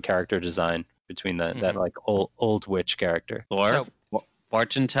type of character design between that like old witch character. Or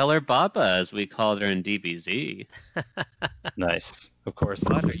fortune teller Baba, as we called her in DBZ. Nice. Of course,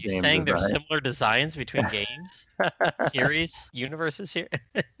 What, it's are the you same saying there's design. similar designs between games, series, universes here?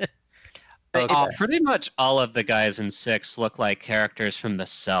 Pretty much all of the guys in 6 look like characters from the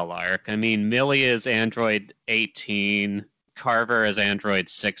Cell arc. I mean, Millie is Android 18, Carver is Android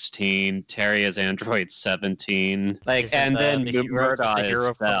 16, Terry is Android 17. Isn't then the hero just the Murdoch hero is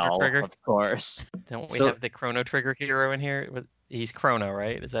of Chrono Cell, Trigger? of course. Don't we So- have the Chrono Trigger hero in here? He's Chrono,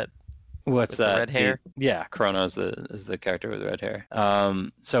 right? Is that What's with the that? red hair? Yeah, Chrono is the character with the red hair.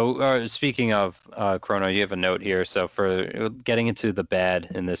 So speaking of Chrono, you have a note here. So for getting into the bad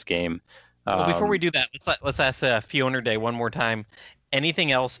in this game. Well, before we do that, let's ask Fiona Day one more time.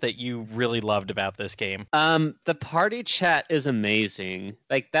 Anything else that you really loved about this game? The party chat is amazing.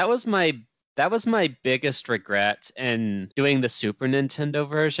 Like that was my biggest regret in doing the Super Nintendo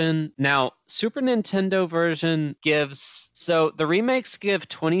version. Now, Super Nintendo version the remakes give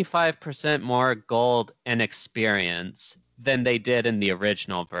 25% more gold and experience than they did in the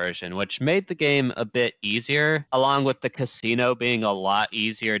original version, which made the game a bit easier, along with the casino being a lot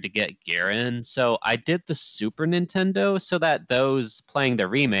easier to get gear in. So I did the Super Nintendo so that those playing the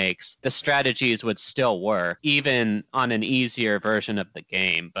remakes, the strategies would still work, even on an easier version of the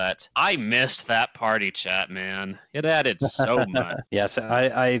game. But I missed that party chat, man. It added so much. Yes,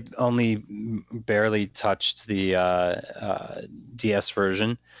 I only barely touched the DS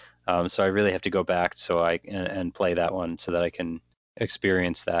version, so I really have to go back and play that one so that I can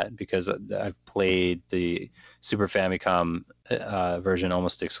experience that, because I've played the Super Famicom version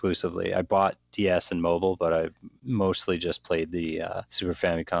almost exclusively. I bought DS and mobile, but I've mostly just played the Super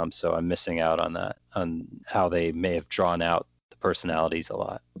Famicom, so I'm missing out on that, on how they may have drawn out the personalities a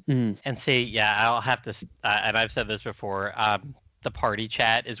lot. Mm. And see, yeah, I'll have to, and I've said this before, the party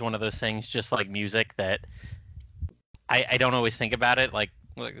chat is one of those things, just like music, that I don't always think about it. Like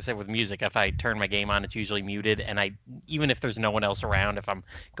I said, with music, if I turn my game on, it's usually muted, and even if there's no one else around, if I'm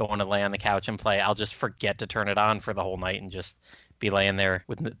going to lay on the couch and play, I'll just forget to turn it on for the whole night and just be laying there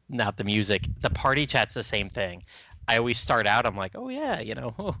with not the music. The party chat's the same thing. I always start out, I'm like, oh yeah,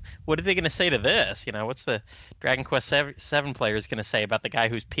 what are they going to say to this? What's the Dragon Quest 7 players going to say about the guy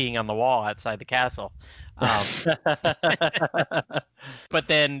who's peeing on the wall outside the castle? But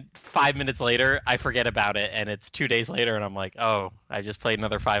then 5 minutes later, I forget about it, and it's 2 days later, and I'm like, oh, I just played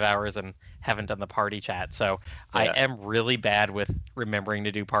another 5 hours and haven't done the party chat. So I am really bad with remembering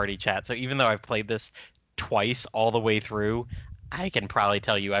to do party chat. So even though I've played this twice all the way through, I can probably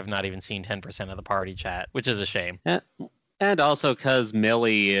tell you I've not even seen 10% of the party chat, which is a shame. And also because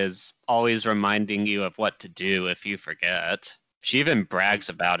Millie is always reminding you of what to do if you forget. She even brags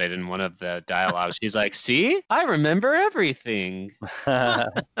about it in one of the dialogues. She's like, see, I remember everything. Yeah,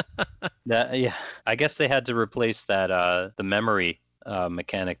 I guess they had to replace that the memory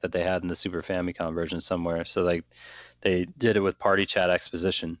mechanic that they had in the Super Famicom version somewhere. So they did it with party chat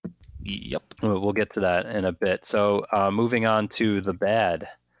exposition. Yep. We'll get to that in a bit. So moving on to the bad.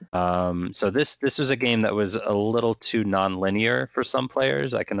 So this was a game that was a little too non-linear for some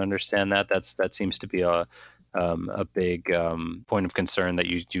players. I can understand that. That seems to be a big point of concern, that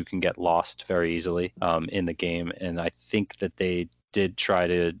you can get lost very easily in the game. And I think that they did try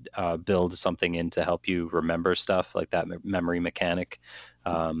to build something in to help you remember stuff, like that memory mechanic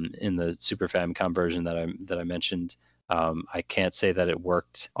in the Super Famicom version that I mentioned. I can't say that it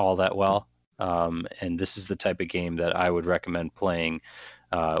worked all that well. And this is the type of game that I would recommend playing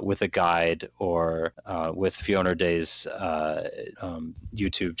with a guide or with Fiona Day's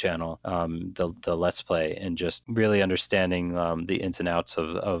YouTube channel, the Let's Play, and just really understanding the ins and outs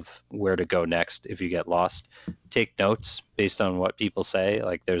of where to go next if you get lost. Take notes based on what people say.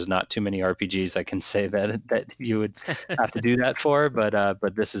 Like, there's not too many RPGs I can say that you would have to do that for, but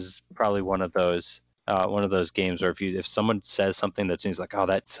this is probably one of those games where if someone says something that seems like, oh,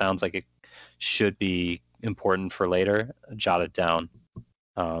 that sounds like it should be important for later, jot it down.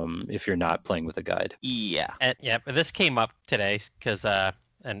 If you're not playing with a guide. Yeah. But this came up today because,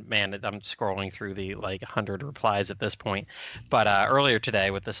 and man, I'm scrolling through the 100 replies at this point. But earlier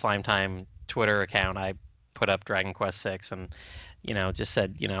today with the Slime Time Twitter account, I put up Dragon Quest VI and, just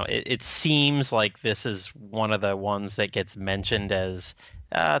said, it seems like this is one of the ones that gets mentioned as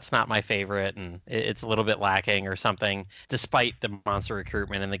it's not my favorite and it's a little bit lacking or something, despite the monster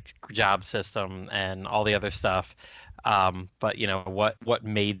recruitment and the job system and all the other stuff. But what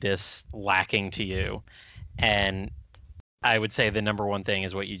made this lacking to you? And I would say the number one thing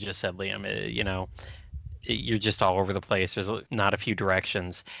is what you just said, Liam. You're just all over the place. There's not a few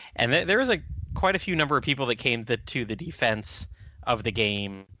directions, and there was quite a few number of people that came to the defense of the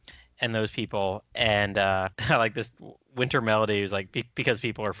game, and those people, and I like this Winter Melody was like, because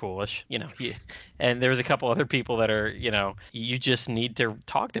people are foolish, and there was a couple other people that are, you just need to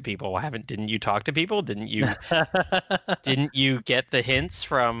talk to people. Didn't you talk to people? Didn't you get the hints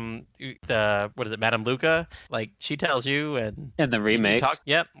from Madame Luca? Like, she tells you, and the remake.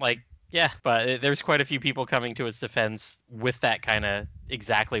 Yeah, but there's quite a few people coming to its defense with that kind of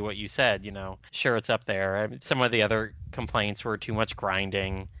exactly what you said, Sure, it's up there. Some of the other complaints were too much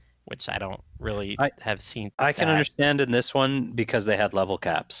grinding, which I don't really have seen. I can understand in this one because they had level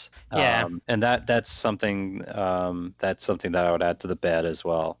caps. Yeah. And that's something that I would add to the bed as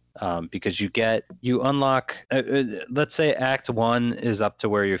well. Because you unlock, let's say Act 1 is up to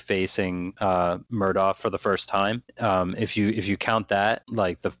where you're facing Murdoch for the first time. If you count that,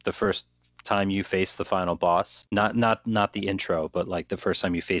 like the first time you face the final boss, not the intro, but like the first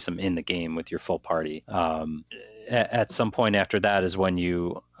time you face him in the game with your full party. At some point after that is when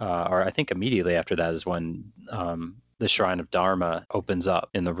you, or I think immediately after that is when the Shrine of Dharma opens up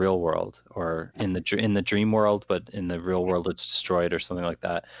in the real world, or in the dream world, but in the real world it's destroyed or something like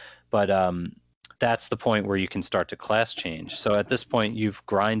that. But that's the point where you can start to class change. So at this point, you've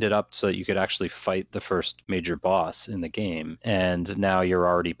grinded up so that you could actually fight the first major boss in the game, and now you're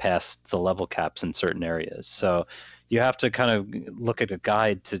already past the level caps in certain areas. So you have to kind of look at a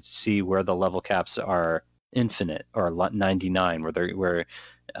guide to see where the level caps are infinite or 99,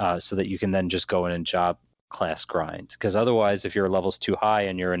 so that you can then just go in and job class grind. Because otherwise, if your level's too high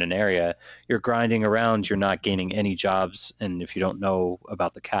and you're in an area, you're grinding around, you're not gaining any jobs, and if you don't know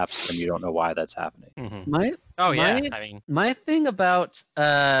about the caps, then you don't know why that's happening. Mm-hmm. My thing about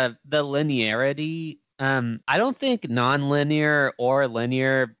the linearity, I don't think non-linear or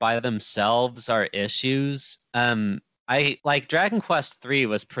linear by themselves are issues. I like Dragon Quest 3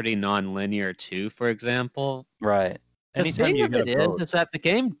 was pretty non-linear too, for example. Right. The thing of it is that the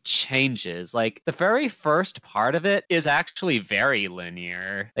game changes. Like, the very first part of it is actually very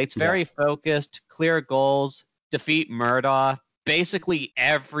linear. It's very focused, clear goals, defeat Murdoch. Basically,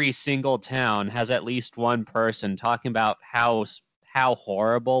 every single town has at least one person talking about how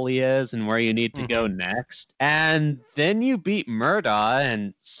horrible he is and where you need to go next. And then you beat Murdoch,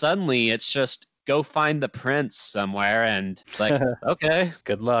 and suddenly it's just go find the prince somewhere, and it's like, okay,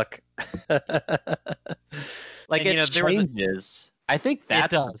 good luck. Like, and, it changes. I think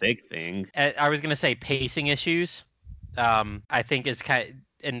that's a big thing. I was going to say pacing issues, I think is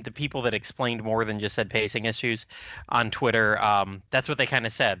and the people that explained more than just said pacing issues on Twitter, that's what they kind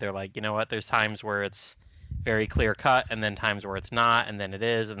of said. They're like, you know what, there's times where it's very clear cut, and then times where it's not, and then it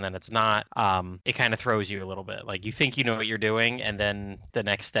is, and then it's not. It kind of throws you a little bit. Like, you think you know what you're doing, and then the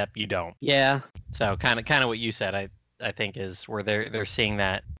next step you don't. Yeah. So kind of what you said, I think is where they're seeing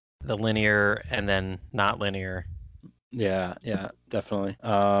that the linear and then not linear. Yeah, definitely.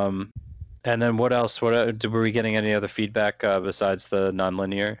 And then what else? Were we getting any other feedback besides the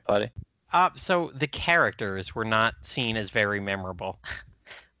non-linear, Patty? So the characters were not seen as very memorable.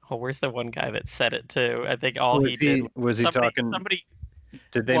 Oh, where's the one guy that said it too? I think all he did was he talking.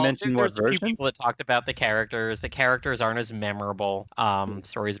 Did they Well, mention what there's a few version? people that talked about the characters. The characters aren't as memorable.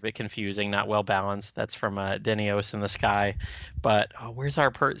 Story's a bit confusing, not well balanced. That's from Denios in the Sky. But where's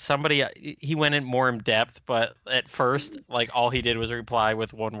our somebody? He went in more in depth, but at first, like all he did was reply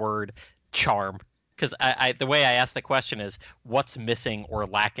with one word: charm. Because the way I asked the question is, what's missing or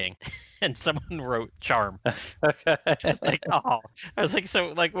lacking? And someone wrote charm. Okay. I was like, oh, I was like,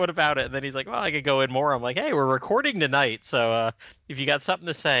 so like, what about it? And then he's like, well, I could go in more. I'm like, hey, we're recording tonight, so if you got something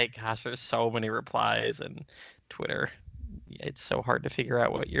to say, gosh, there's so many replies and Twitter. It's so hard to figure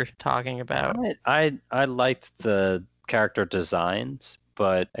out what you're talking about. I liked the character designs,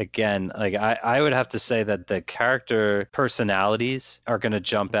 but again, like I would have to say that the character personalities are going to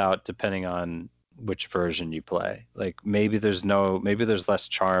jump out depending on which version you play. Like maybe there's less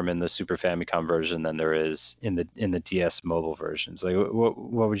charm in the Super Famicom version than there is in the DS mobile versions. Like what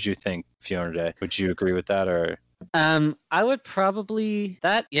would you think, Fiona Day? Would you agree with that, or? I would probably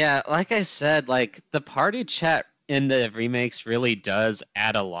like I said, like the party chat in the remakes really does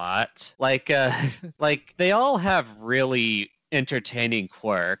add a lot. Like like they all have really entertaining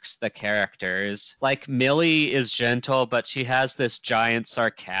quirks, the characters. Like Millie is gentle, but she has this giant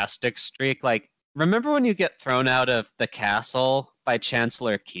sarcastic streak. Like, remember when you get thrown out of the castle by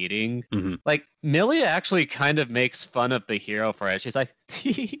Chancellor Keating? Mm-hmm. Like, Millie actually kind of makes fun of the hero for it. She's like,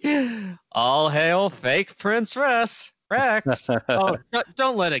 all hail fake Prince Rex. Oh,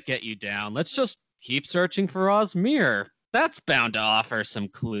 don't let it get you down. Let's just keep searching for Osmir. That's bound to offer some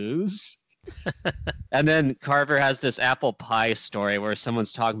clues. And then Carver has this apple pie story where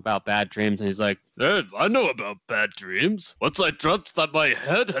someone's talking about bad dreams, and he's like, Hey, I know about bad dreams. Once I dreamt that my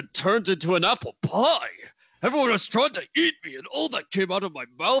head had turned into an apple pie. Everyone was trying to eat me, and all that came out of my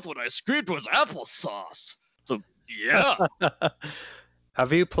mouth when I screamed was applesauce. So, yeah.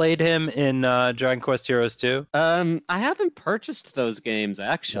 Have you played him in Dragon Quest Heroes 2? I haven't purchased those games,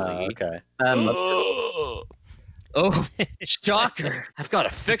 actually. Okay. Oh, shocker. I've got to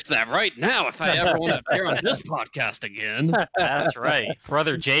fix that right now if I ever want to appear on this podcast again. That's right.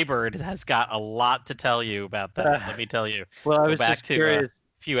 Brother Jaybird has got a lot to tell you about that. Let me tell you. Well, I Go was back just to curious.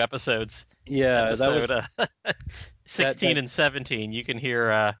 a few episodes. Yeah, that was. Episode 16 and 17. You can hear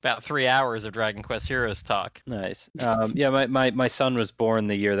about 3 hours of Dragon Quest Heroes talk. Nice. Yeah, my son was born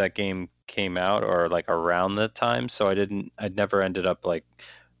the year that game came out, or like around the time, so I never ended up like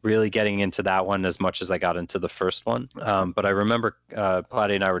really getting into that one as much as I got into the first one. But I remember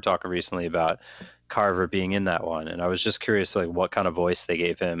Platy and I were talking recently about Carver being in that one, and I was just curious like what kind of voice they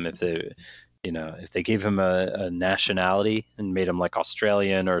gave him, if they gave him a nationality and made him like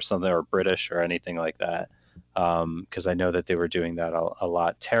Australian or something, or British or anything like that. Because I know that they were doing that a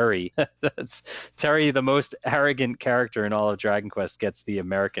lot. Terry, Terry, the most arrogant character in all of Dragon Quest, gets the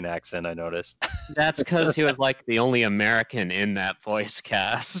American accent, I noticed. That's because he was like the only American in that voice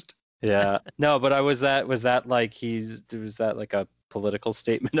cast. Yeah. No, but was that like was that like a political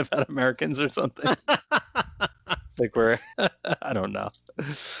statement about Americans or something? Like we're I don't know.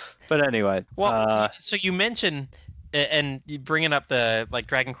 But anyway. Well, so you mentioned, and you bringing up the like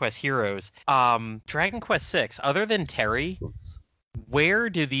Dragon Quest Heroes, Dragon Quest 6, other than Terry, where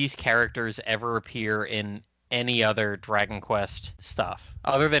do these characters ever appear in any other Dragon Quest stuff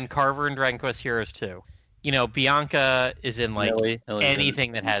other than Carver and Dragon Quest Heroes 2? You know, Bianca is in like Millie's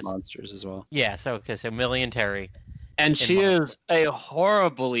anything that has monsters as well. Yeah, so Millie and Terry. And she Monster. is a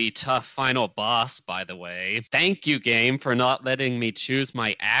horribly tough final boss, by the way. Thank you, game, for not letting me choose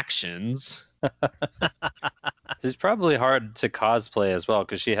my actions. It's probably hard to cosplay as well,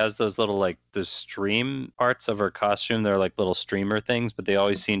 because she has those little like the stream parts of her costume. They're like little streamer things, but they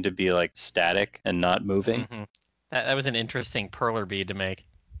always seem to be like static and not moving. Mm-hmm. That was an interesting perler bead to make.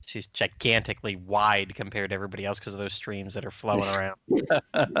 She's gigantically wide compared to everybody else because of those streams that are flowing around.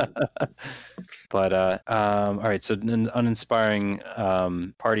 But all right, so an uninspiring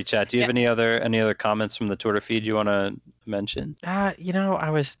party chat. Do you have any other comments from the Twitter feed you want to mention? I mean,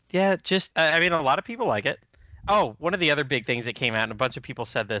 a lot of people like it. Oh, one of the other big things that came out, and a bunch of people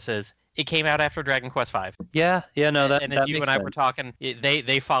said this, is it came out after Dragon Quest V. Yeah, no, that and as that you makes and I sense. were talking,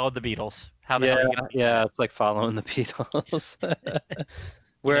 they followed the Beatles. How the hell are you gonna Yeah, it's like following the Beatles.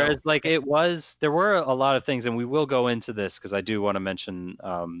 Whereas, like, there were a lot of things, and we will go into this because I do want to mention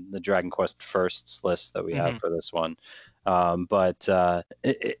the Dragon Quest Firsts list that we have for this one. But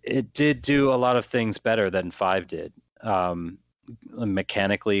it did do a lot of things better than 5 did.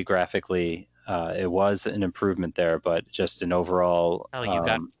 Mechanically, graphically, it was an improvement there, but just an overall. Oh, you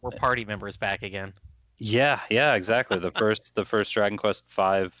got 4 party members back again. Yeah, exactly. The first Dragon Quest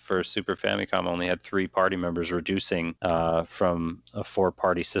V for Super Famicom only had 3 party members, reducing from a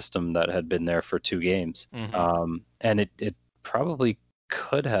 4-party system that had been there for 2 games. Mm-hmm. And it probably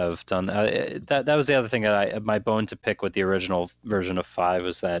could have done that was the other thing my bone to pick with the original version of 5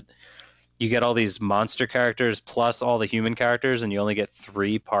 was that you get all these monster characters plus all the human characters, and you only get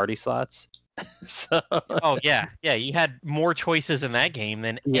 3 party slots. So Oh yeah, you had more choices in that game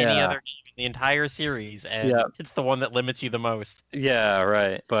than any other game in the entire series, and it's the one that limits you the most. Yeah,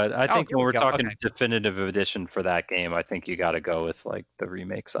 right. But I think when we're talking okay. definitive edition for that game, I think you got to go with like the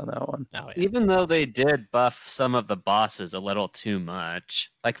remakes on that one. Oh, yeah. Even though they did buff some of the bosses a little too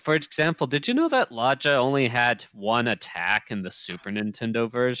much. Like, for example, did you know that Laja only had 1 attack in the Super Nintendo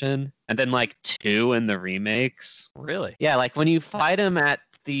version? And then, like, 2 in the remakes? Really? Yeah, like, when you fight him at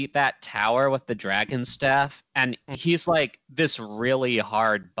that tower with the dragon staff, and he's like this really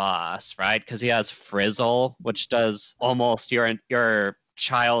hard boss, right? Because he has Frizzle, which does almost your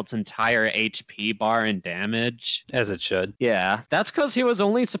child's entire HP bar and damage. As it should. Yeah, that's because he was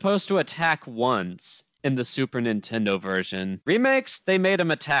only supposed to attack once in the Super Nintendo version. Remakes, they made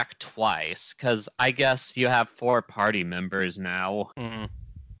him attack twice, because I guess you have 4 party members now. Mm-hmm.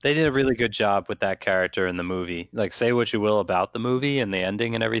 They did a really good job with that character in the movie. Like, say what you will about the movie and the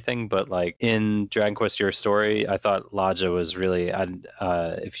ending and everything, but like in Dragon Quest Your Story, I thought Laja was really,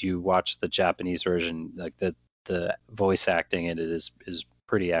 if you watch the Japanese version, like the voice acting in it is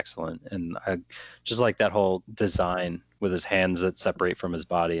pretty excellent. And I just like that whole design with his hands that separate from his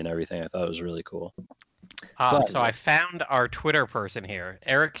body and everything. I thought it was really cool. So I found our Twitter person here,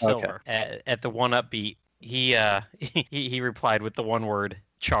 Eric Silver, at the One Up Beat. He replied with the one word,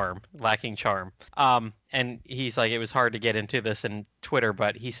 charm, lacking charm. And he's like, it was hard to get into this in Twitter,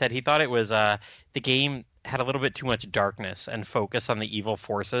 but he said he thought it was the game had a little bit too much darkness and focus on the evil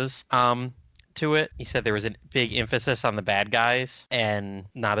forces to it. He said there was a big emphasis on the bad guys and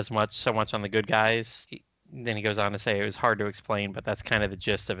not so much on the good guys. Then he goes on to say it was hard to explain, but that's kind of the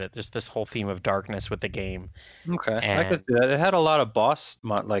gist of it. Just this whole theme of darkness with the game. Okay, I could see that. It had a lot of boss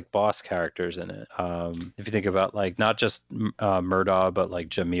characters in it. If you think about like not just Murdaugh, but like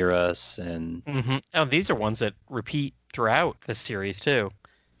Jamiras and. Mm-hmm. Oh, these are ones that repeat throughout the series too.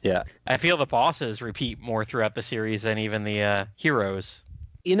 Yeah, I feel the bosses repeat more throughout the series than even the heroes.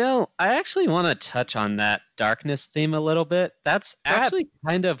 You know, I actually want to touch on that darkness theme a little bit. That's actually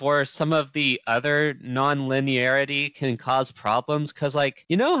kind of where some of the other non-linearity can cause problems. Because, like,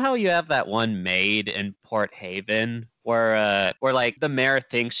 you know how you have that one maid in Port Haven where like the mayor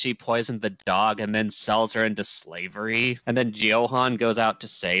thinks she poisoned the dog and then sells her into slavery, and then Johan goes out to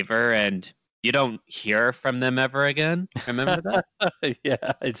save her and you don't hear from them ever again? Remember that?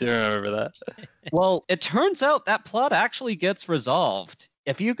 Yeah, I do remember that. Well, it turns out that plot actually gets resolved.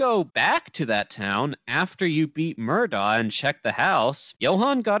 If you go back to that town after you beat Murdaugh and check the house,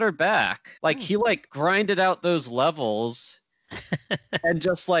 Johan got her back. Like, he, like, grinded out those levels and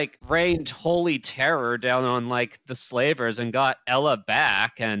just, like, rained holy terror down on, like, the slavers and got Ella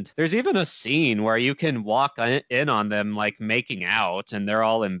back. And there's even a scene where you can walk in on them, like, making out, and they're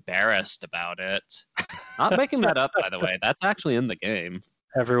all embarrassed about it. Not making that up, by the way. That's actually in the game.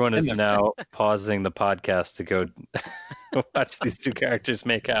 Everyone is now pausing the podcast to go watch these two characters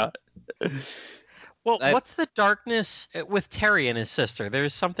make out. Well, what's the darkness with Terry and his sister?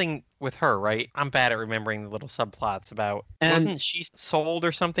 There's something with her, right? I'm bad at remembering the little subplots about. Wasn't she sold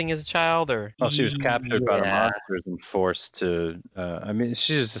or something as a child, or? Oh, she was captured by the monsters and forced to. I mean,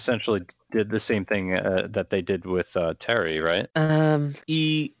 she just essentially did the same thing that they did with Terry, right? But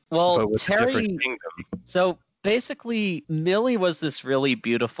with Terry. A different kingdom. So. Basically, Millie was this really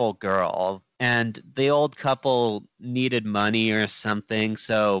beautiful girl, and the old couple needed money or something,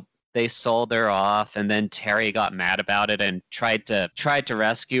 so they sold her off, and then Terry got mad about it and tried to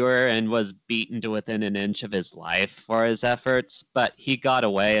rescue her and was beaten to within an inch of his life for his efforts, but he got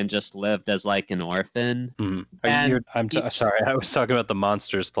away and just lived as like an orphan. Mm-hmm. Sorry, I was talking about the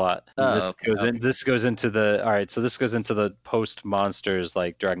monsters plot. This goes into the post monsters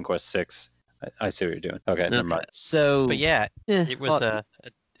like Dragon Quest VI. I see what you're doing. Okay, never mind. So, but yeah, it was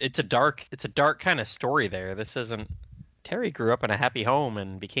it's a dark kind of story there. This isn't. Terry grew up in a happy home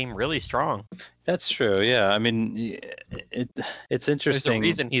and became really strong. That's true. Yeah, I mean, it's interesting.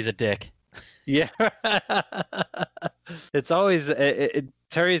 There's a reason he's a dick. Yeah, it's always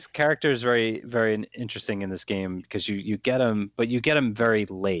Terry's character is very, very interesting in this game because you get him, but you get him very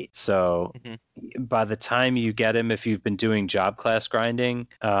late. So by the time you get him, if you've been doing job class grinding,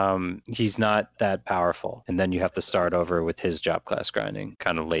 he's not that powerful, and then you have to start over with his job class grinding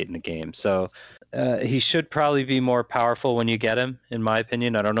kind of late in the game. So he should probably be more powerful when you get him, in my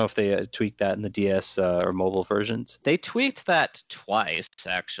opinion. I don't know if they tweaked that in the DS or mobile versions. They tweaked that twice,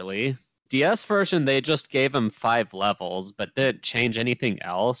 actually. DS version, they just gave him 5 levels, but didn't change anything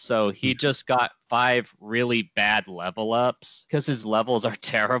else. So he just got 5 really bad level ups because his levels are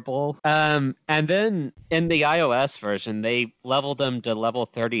terrible. And then in the iOS version, they leveled him to level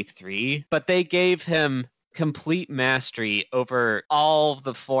 33, but they gave him complete mastery over all of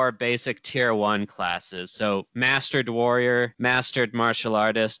the 4 basic tier 1 classes. So Mastered Warrior, Mastered Martial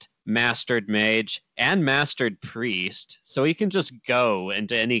Artist, Mastered Mage, and Mastered Priest. So he can just go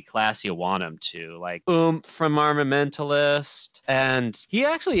into any class you want him to, like Oomph from Armamentalist. And he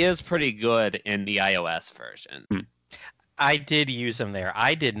actually is pretty good in the iOS version. I did use him there.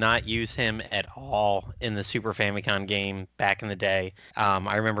 I did not use him at all in the Super Famicom game back in the day.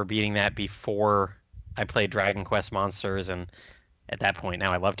 I remember beating that before I played Dragon Quest Monsters, and at that point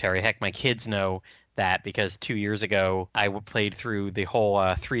now I love Terry. Heck, my kids know that because 2 years ago I played through the whole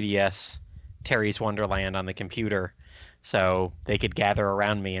 3DS Terry's Wonderland on the computer, so they could gather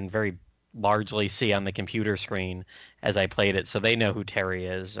around me and very largely see on the computer screen as I played it. So they know who Terry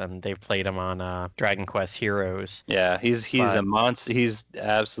is, and they've played him on Dragon Quest Heroes. Yeah, he's a monster. He's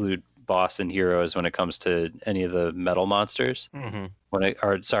absolute boss in Heroes when it comes to any of the metal monsters. Mm-hmm.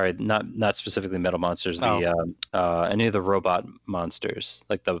 Not specifically metal monsters. The any of the robot monsters,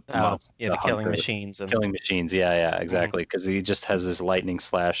 like the killing hunter, machines. Killing machines. Yeah, exactly. Because he just has this lightning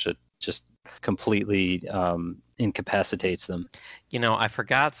slash that just completely incapacitates them. You know, I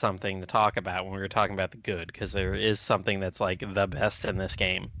forgot something to talk about when we were talking about the good, because there is something that's like the best in this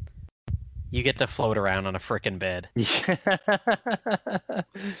game. You get to float around on a frickin' bed.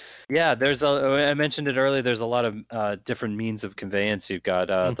 Yeah, I mentioned it earlier, there's a lot of different means of conveyance. You've got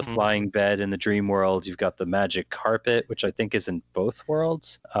the flying bed in the dream world. You've got the magic carpet, which I think is in both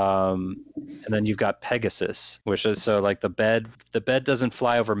worlds. And then you've got Pegasus, which is like the bed doesn't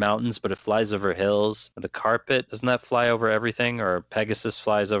fly over mountains, but it flies over hills. The carpet, doesn't that fly over everything? Or Pegasus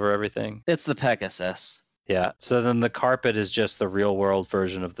flies over everything? It's the Pegasus. Yeah, so then the carpet is just the real world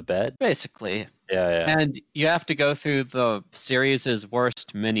version of the bed? Basically. Yeah. And you have to go through the series'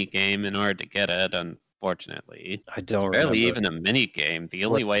 worst minigame in order to get it, unfortunately. I don't remember. It's barely even a minigame. The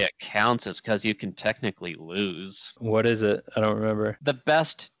only way it counts is because you can technically lose. What is it? I don't remember. The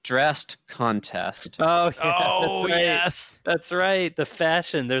best dressed contest. Oh, yeah, Oh, that's right. yes. That's right. The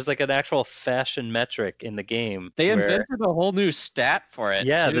fashion. There's like an actual fashion metric in the game. They invented a whole new stat for it.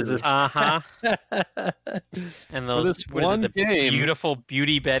 Yeah, too. there's this. And those this one game. beautiful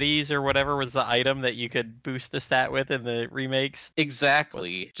Beauty Betties or whatever was the item that you could boost the stat with in the remakes.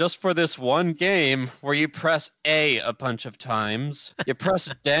 Exactly. Just for this one game where you press A bunch of times, you press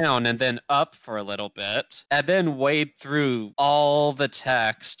down and then up for a little bit, and then wade through all the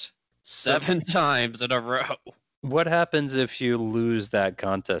text 7 times in a row. What happens if you lose that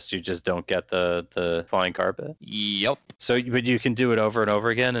contest? You just don't get the flying carpet? Yep. But you can do it over and over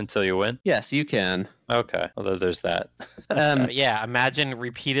again until you win? Yes, you can. Okay. Although there's that. Yeah, imagine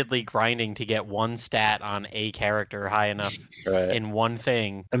repeatedly grinding to get one stat on a character high enough in one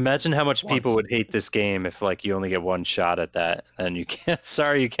thing. Imagine how much people would hate this game if like you only get one shot at that and you can't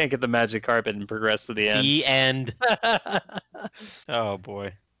get the magic carpet and progress to the end. The end. Oh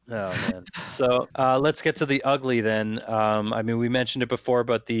boy. Oh man. So let's get to the ugly then. I mean, we mentioned it before,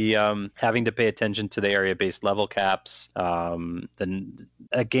 but the having to pay attention to the area-based level caps. Then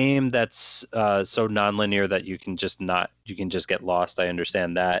a game that's so nonlinear that you can just get lost. I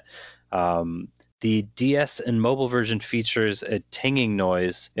understand that. The DS and mobile version features a tinging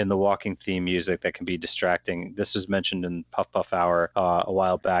noise in the walking theme music that can be distracting. This was mentioned in Puff Puff Hour a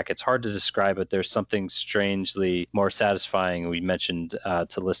while back. It's hard to describe, but there's something strangely more satisfying. We mentioned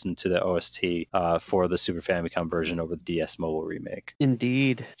to listen to the OST for the Super Famicom version over the DS mobile remake.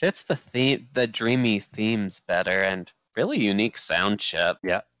 Indeed. Fits the dreamy themes better and really unique sound chip.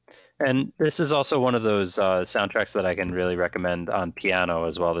 Yeah. And this is also one of those soundtracks that I can really recommend on piano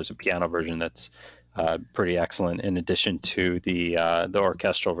as well. There's a piano version that's pretty excellent in addition to the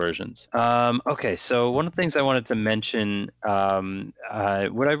orchestral versions. Okay, so one of the things I wanted to mention, what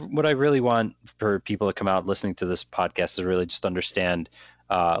I really want for people to come out listening to this podcast is really just understand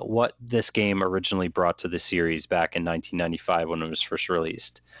what this game originally brought to the series back in 1995 when it was first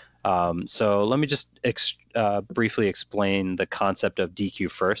released. So let me just briefly explain the concept of DQ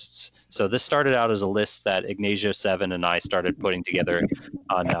firsts. So this started out as a list that Ignazio7 and I started putting together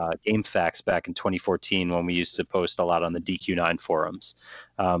on GameFAQs back in 2014 when we used to post a lot on the DQ9 forums.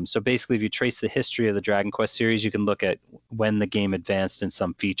 So basically, if you trace the history of the Dragon Quest series, you can look at when the game advanced in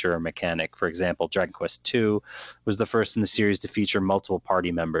some feature or mechanic. For example, Dragon Quest II was the first in the series to feature multiple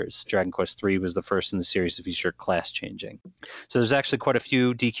party members. Dragon Quest III was the first in the series to feature class changing. So there's actually quite a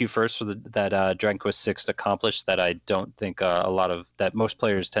few DQ firsts for that Dragon Quest VI to accomplished that I don't think that most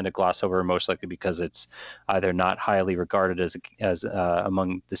players tend to gloss over, most likely because it's either not highly regarded as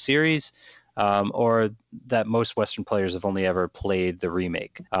among the series, or that most Western players have only ever played the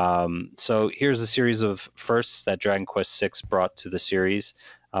remake. So here's a series of firsts that Dragon Quest VI brought to the series.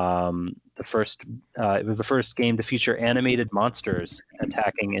 It was the first game to feature animated monsters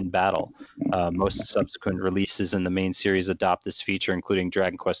attacking in battle. Most subsequent releases in the main series adopt this feature, including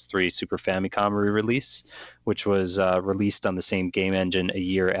Dragon Quest III Super Famicom re-release, which was released on the same game engine a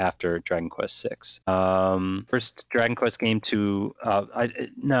year after Dragon Quest VI. First Dragon Quest game to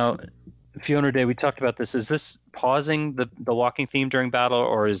now. Fiona Day, we talked about this. Is this pausing the walking theme during battle,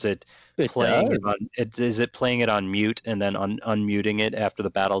 or is it playing it on mute and then unmuting it after the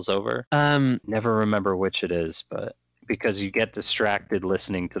battle's over? Never remember which it is, but because you get distracted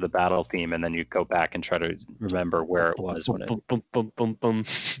listening to the battle theme and then you go back and try to remember where it was when it.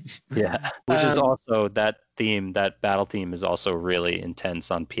 Yeah, which is also that battle theme is also really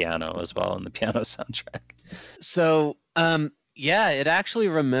intense on piano as well in the piano soundtrack. So, yeah, it actually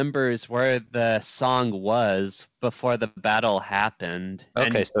remembers where the song was before the battle happened.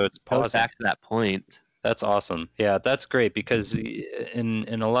 Okay, so it's pausing back to that point. That's awesome. Yeah, that's great because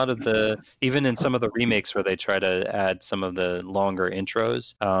in a lot of even in some of the remakes where they try to add some of the longer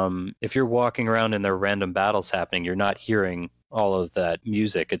intros, if you're walking around and there are random battles happening, you're not hearing all of that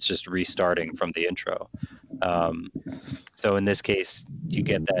music. It's just restarting from the intro. So in this case, you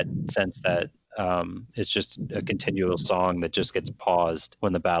get that sense that it's just a continual song that just gets paused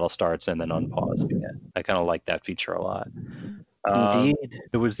when the battle starts and then unpaused again. I kind of like that feature a lot. Indeed.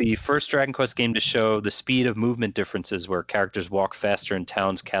 It was the first Dragon Quest game to show the speed of movement differences, where characters walk faster in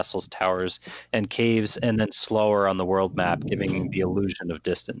towns, castles, towers, and caves, and then slower on the world map, giving the illusion of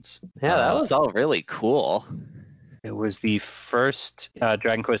distance. Yeah, that was all really cool. It was the first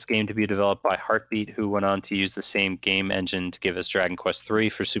Dragon Quest game to be developed by Heartbeat, who went on to use the same game engine to give us Dragon Quest III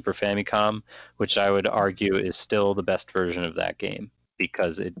for Super Famicom, which I would argue is still the best version of that game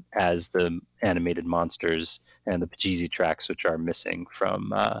because it has the animated monsters and the Pachisi tracks, which are missing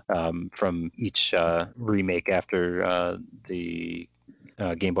from each remake after the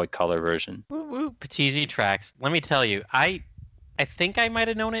Game Boy Color version. Woo, Pachisi tracks. Let me tell you, I think I might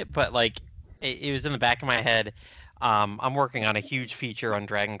have known it, but like it was in the back of my head. I'm working on a huge feature on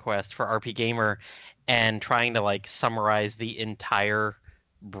Dragon Quest for RP Gamer and trying to like summarize the entire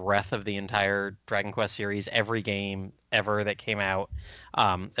breadth of the entire Dragon Quest series, every game ever that came out,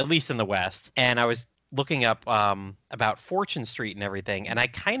 at least in the West. And I was looking up about Fortune Street and everything, and I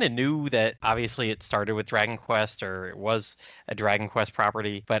kind of knew that obviously it started with Dragon Quest, or it was a Dragon Quest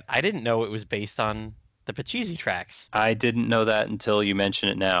property, but I didn't know it was based on the Pachisi tracks. I didn't know that until you mention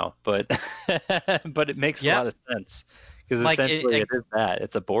it now, but but it makes a lot of sense because like essentially it is that.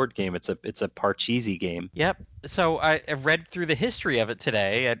 It's a board game. It's a Parcheesi game. Yep. So I read through the history of it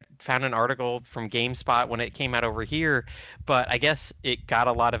today. I found an article from GameSpot when it came out over here, but I guess it got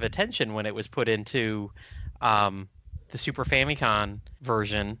a lot of attention when it was put into the Super Famicom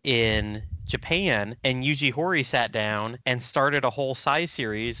version in Japan, and Yuji Horii sat down and started a whole Sai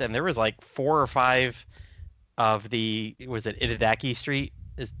series, and there was like 4 or 5 of the, was it Itadaki Street?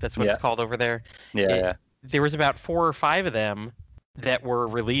 That's what it's called over there? Yeah. There was about 4 or 5 of them that were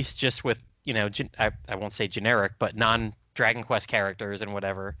released just with, I won't say generic, but non-Dragon Quest characters and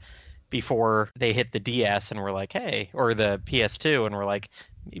whatever, before they hit the DS and were like, hey, or the PS2, and we're like,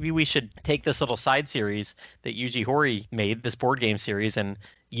 maybe we should take this little side series that Yuji Horii made, this board game series, and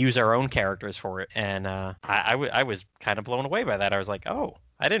use our own characters for it. And I was kind of blown away by that. I was like, oh,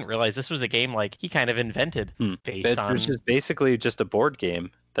 I didn't realize this was a game like he kind of invented based on. Which is basically just a board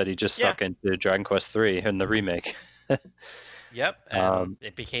game that he just stuck into Dragon Quest III in the remake. Yep, and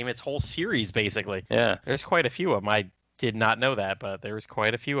it became its whole series basically. Yeah, there's quite a few of them. I did not know that, but there's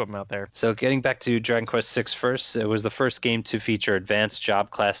quite a few of them out there. So getting back to Dragon Quest VI first, it was the first game to feature advanced job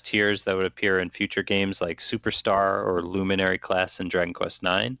class tiers that would appear in future games like Superstar or Luminary class in Dragon Quest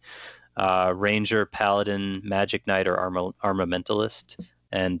IX, Ranger, Paladin, Magic Knight or Armamentalist,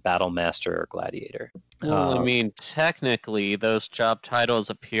 and Battle Master or Gladiator. Well, I mean, technically, those job titles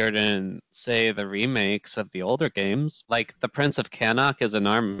appeared in, say, the remakes of the older games. Like, the Prince of Canuck is an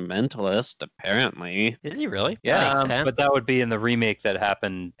armamentalist, apparently. Is he really? Yeah, but that would be in the remake that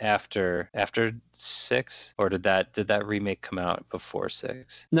happened after 6, or did that remake come out before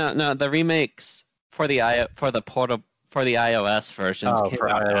 6? No, the remakes for the iOS versions came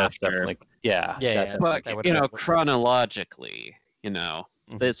out after. But chronologically,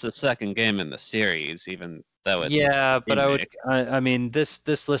 it's the second game in the series, even though it's I mean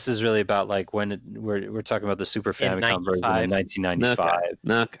this list is really about like when we're talking about the Super Famicom version in 1995.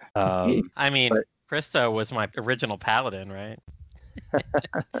 Okay. I mean, Christo was my original paladin, right?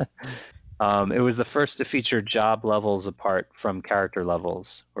 It was the first to feature job levels apart from character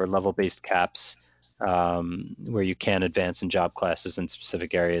levels, or level-based caps, where you can advance in job classes in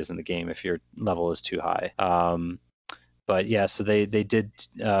specific areas in the game if your level is too high. But yeah, so they did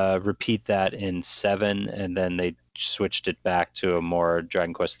repeat that in 7, and then they switched it back to a more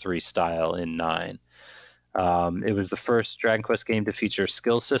Dragon Quest III style in 9. It was the first Dragon Quest game to feature a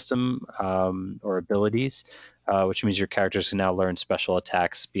skill system or abilities, which means your characters can now learn special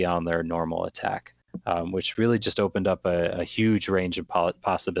attacks beyond their normal attack, which really just opened up a huge range of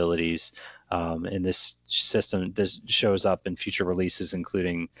possibilities. In this system, this shows up in future releases,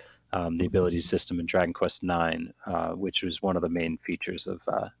 including the abilities system in Dragon Quest IX, which was one of the main features of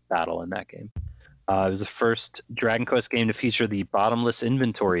battle in that game. It was the first Dragon Quest game to feature the bottomless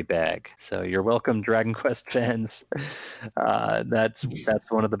inventory bag. So you're welcome, Dragon Quest fans. That's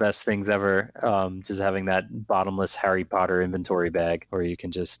one of the best things ever, just having that bottomless Harry Potter inventory bag where you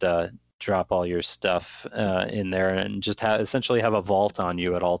can just drop all your stuff in there and just essentially have a vault on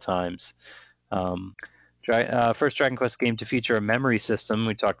you at all times. First Dragon Quest game to feature a memory system.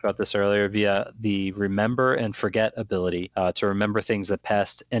 We talked about this earlier via the Remember and Forget ability to remember things that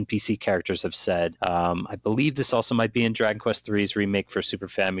past NPC characters have said. I believe this also might be in Dragon Quest III's remake for Super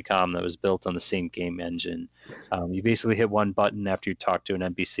Famicom that was built on the same game engine. You basically hit one button after you talk to an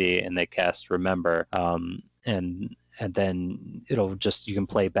NPC and they cast Remember, and then you can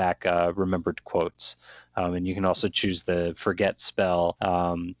play back remembered quotes. And you can also choose the Forget spell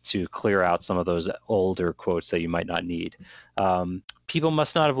to clear out some of those older quotes that you might not need. People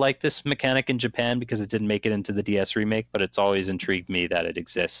must not have liked this mechanic in Japan because it didn't make it into the DS remake, but it's always intrigued me that it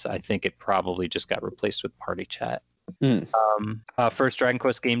exists. I think it probably just got replaced with Party Chat. First Dragon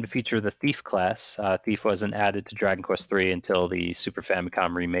Quest game to feature the Thief class. Thief wasn't added to Dragon Quest III until the Super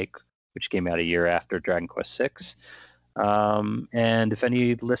Famicom remake, which came out a year after Dragon Quest VI. And if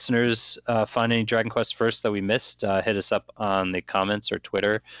any listeners find any Dragon Quest firsts that we missed, hit us up on the comments or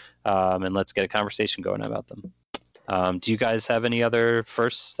Twitter, and let's get a conversation going about them. Do you guys have any other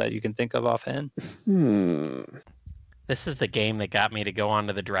firsts that you can think of offhand? This is the game that got me to go on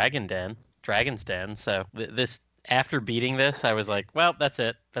to the Dragon's Den. So this, after beating this, I was like, well, that's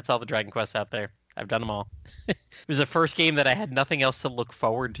it. That's all the Dragon Quests out there. I've done them all. It was the first game that I had nothing else to look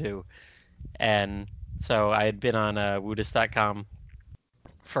forward to, and so I had been on Woodus.com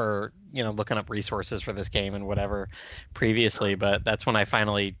for, looking up resources for this game and whatever previously, but that's when I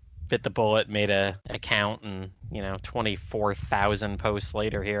finally bit the bullet, made a account, and 24,000 posts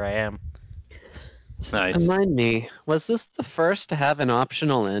later, here I am. Nice. Remind me, was this the first to have an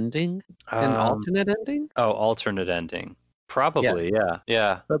optional ending? An alternate ending? Oh, alternate ending. Probably,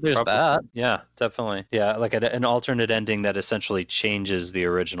 yeah. But there's Probably. that. Yeah, definitely. Yeah, like an alternate ending that essentially changes the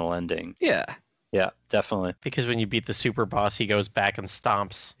original ending. Yeah. Yeah, definitely. Because when you beat the super boss, he goes back and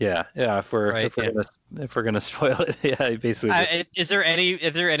stomps. Yeah. If we're gonna spoil it, yeah, basically. Is there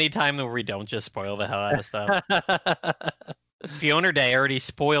any time where we don't just spoil the hell out of stuff? Fiona Day already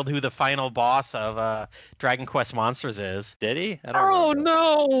spoiled who the final boss of Dragon Quest Monsters is. Did he? I don't remember.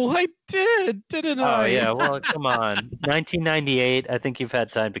 No, I did, didn't I? Oh yeah, well, come on. 1998. I think you've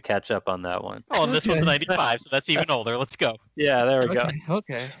had time to catch up on that one. Oh, and this one's 95, so that's even older. Let's go. Yeah, there we go.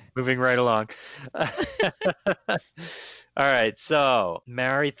 Okay. Moving right along. All right, so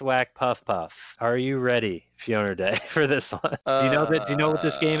Marry Thwack Puff Puff. Are you ready, Fiona Day, for this one? Do you know what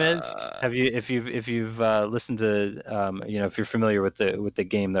this game is? Have you, if you've listened to, if you're familiar with the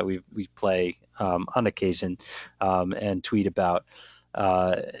game that we play on occasion and tweet about,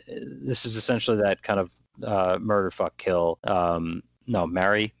 this is essentially that kind of murder, fuck, kill. No,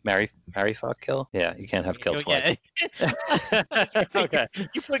 marry, fuck, kill. Yeah, you can't have kill twice. Yeah. Okay.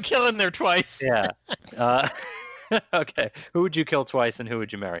 You put kill in there twice. Yeah. Okay. Who would you kill twice, and who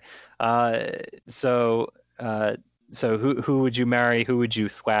would you marry? So who would you marry? Who would you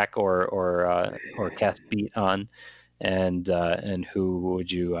thwack or cast beat on? And who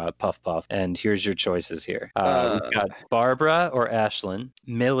would you puff puff? And here's your choices here. We've got Barbara or Ashlyn,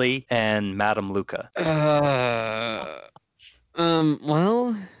 Millie, and Madame Luca.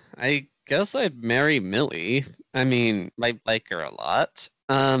 Well, I guess I'd marry Millie. I mean, I like her a lot.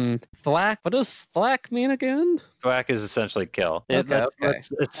 Thwack. What does thwack mean again? Thwack is essentially kill. Okay,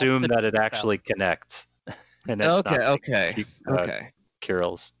 Let's assume that it actually connects. And it's okay.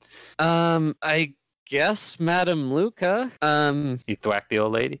 Kirill's. I guess Madame Luca. You thwack the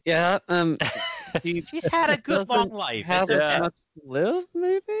old lady? Yeah. She's had a good long life. Have It's as much to live,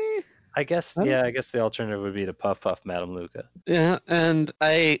 maybe. I guess the alternative would be to puff puff Madame Luca. Yeah, and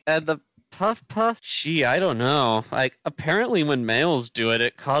I had the Puff Puff? Gee, I don't know. Like, apparently when males do it,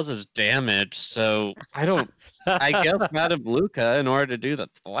 it causes damage. So I guess Madame Luca in order to do the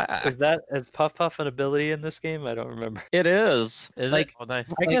thwack. Is Puff Puff an ability in this game? I don't remember. It is. Is Like, it? Oh, nice.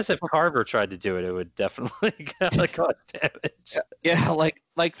 I guess if Carver tried to do it, it would definitely cause damage. yeah,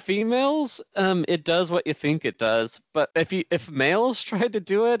 like females, it does what you think it does. But if males try to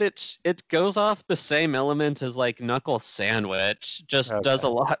do it, it goes off the same element as like Knuckle Sandwich, just does a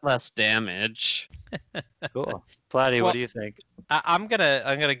lot less damage. Cool. Platy, what do you think? I'm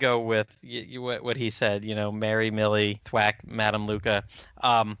gonna go with what he said. Mary, Millie, thwack, Madame Luca.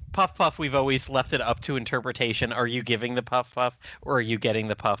 Puff Puff. We've always left it up to interpretation. Are you giving the Puff Puff or are you getting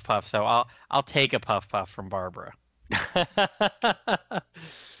the Puff Puff? So I'll take a Puff Puff from Barbara.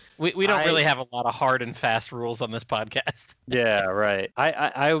 We don't really have a lot of hard and fast rules on this podcast. Yeah, right.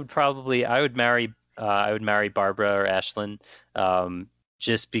 I would marry Barbara or Ashlyn,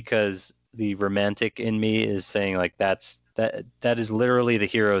 just because the romantic in me is saying like that is literally the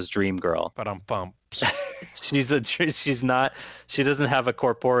hero's dream girl. But bump. She doesn't have a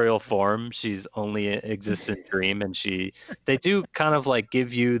corporeal form. She's only exists in dream, and they do kind of like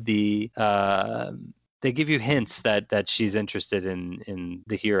give you they give you hints that she's interested in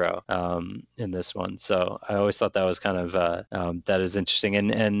the hero in this one. So I always thought that was kind of that is interesting.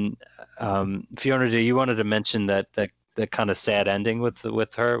 And Fiona, you wanted to mention that kind of sad ending with the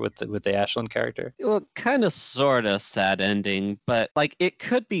Ashlyn character? Well, kind of sort of sad ending, but like it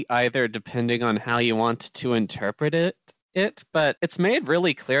could be either depending on how you want to interpret it, but it's made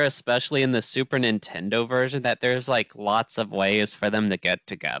really clear, especially in the Super Nintendo version, that there's like lots of ways for them to get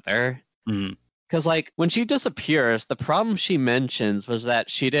together. Mm. Because, like, when she disappears, the problem she mentions was that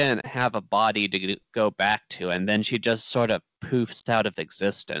she didn't have a body to go back to, and then she just sort of poofs out of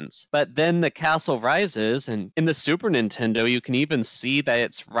existence. But then the castle rises, and in the Super Nintendo, you can even see that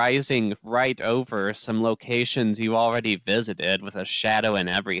it's rising right over some locations you already visited with a shadow and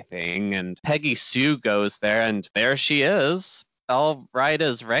everything. And Peggy Sue goes there, and there she is, all right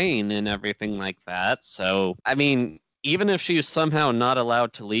as rain and everything like that. So, I mean, even if she's somehow not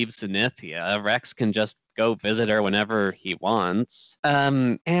allowed to leave Zenithia, Rex can just go visit her whenever he wants.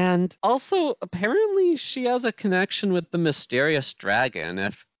 And also, apparently, she has a connection with the mysterious dragon,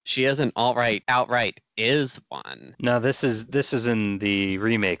 if she isn't outright is one. Now, this is in the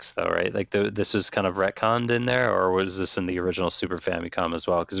remakes, though, right? Like, this was kind of retconned in there, or was this in the original Super Famicom as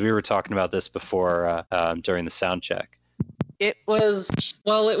well? Because we were talking about this before during the sound check. It was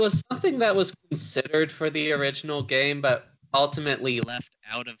something that was considered for the original game, but ultimately left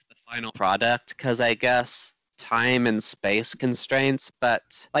out of the final product because I guess time and space constraints. But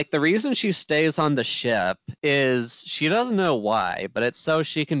like the reason she stays on the ship is she doesn't know why, but it's so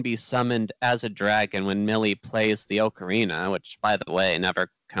she can be summoned as a dragon when Millie plays the ocarina, which by the way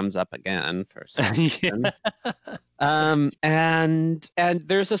never comes up again for some reason. And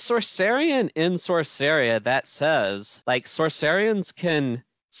there's a Sorcerian in Sorceria that says like Sorcerians can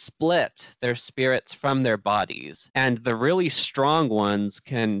split their spirits from their bodies, and the really strong ones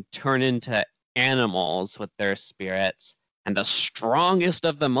can turn into animals with their spirits, and the strongest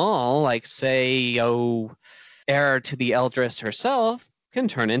of them all, like say heir to the Eldris herself, can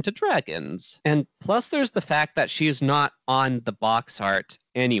turn into dragons. And plus there's the fact that she's not on the box art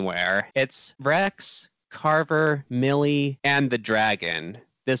anywhere. It's Rex, Carver, Millie, and the dragon.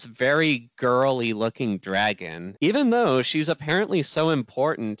 This very girly looking dragon. Even though she's apparently so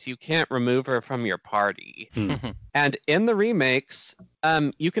important, you can't remove her from your party. And in the remakes,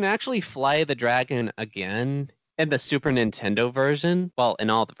 you can actually fly the dragon again. In the Super Nintendo version, well, in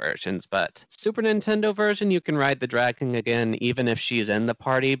all the versions, but Super Nintendo version, you can ride the dragon again even if she's in the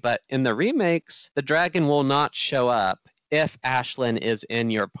party. But in the remakes, the dragon will not show up if Ashlyn is in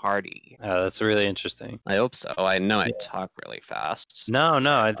your party. That's really interesting. I hope so. I know I talk really fast. No,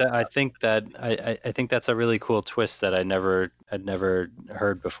 I think that's a really cool twist that I'd never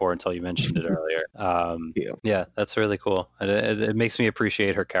heard before until you mentioned it earlier. Yeah, that's really cool. It makes me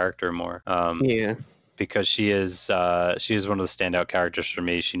appreciate her character more. Yeah. Because she is one of the standout characters for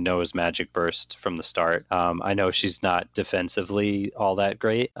me. She knows Magic Burst from the start. I know she's not defensively all that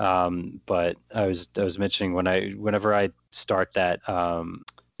great, but I was mentioning whenever I start that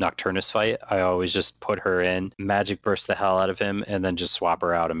Nocturnus fight, I always just put her in, Magic Burst the hell out of him, and then just swap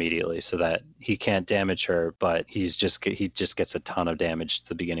her out immediately so that he can't damage her, but he just gets a ton of damage at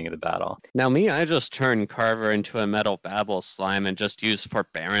the beginning of the battle. Now I just turned Carver into a Metal Babble slime and just use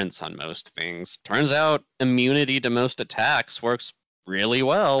Forbearance on most things. Turns out immunity to most attacks works really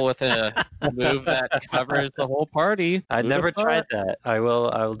well with a move that covers the whole party. I never tried that. I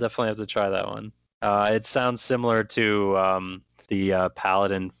will definitely have to try that one. It sounds similar to the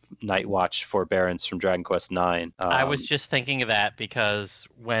Paladin Night Watch Forbearance from Dragon Quest IX. I was just thinking of that because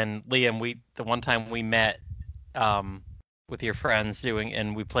when Liam, the one time we met with your friends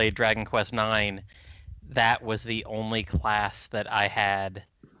and we played Dragon Quest IX, that was the only class that I had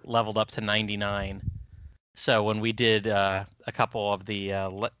leveled up to 99. So when we did a couple of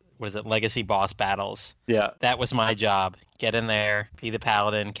the legacy boss battles, yeah, that was my job. Get in there, be the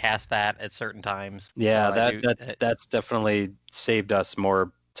paladin, cast that at certain times. Yeah, that's definitely saved us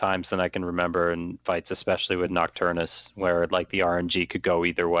more times than I can remember in fights, especially with Nocturnus, where like the RNG could go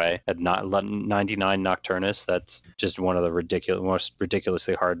either way. At 99 Nocturnus, that's just one of the most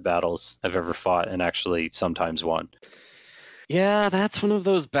ridiculously hard battles I've ever fought, and actually sometimes won. Yeah, that's one of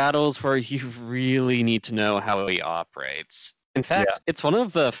those battles where you really need to know how he operates. In fact, It's one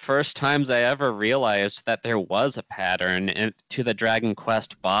of the first times I ever realized that there was a pattern to the Dragon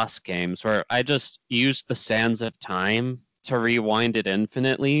Quest boss games where I just used the Sands of Time to rewind it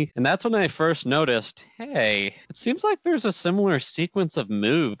infinitely. And that's when I first noticed, hey, it seems like there's a similar sequence of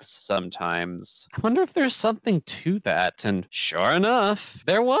moves sometimes. I wonder if there's something to that. And sure enough,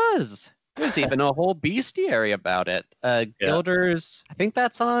 there was. There's even a whole bestiary about it. Gilder's, I think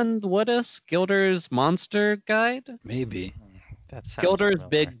that's on Woodus, Gilder's Monster Guide? Maybe. Gilder's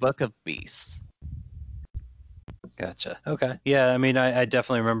Big Book of Beasts. Gotcha. Okay. Yeah, I mean, I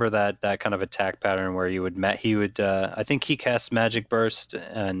definitely remember that kind of attack pattern where I think he casts Magic Burst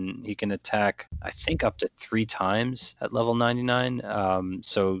and he can attack, I think, up to 3 times at level 99.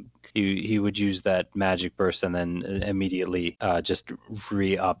 So he would use that Magic Burst and then immediately just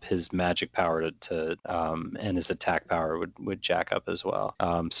re-up his magic power and his attack power would jack up as well.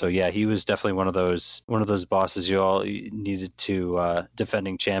 So yeah, he was definitely one of those bosses you all needed to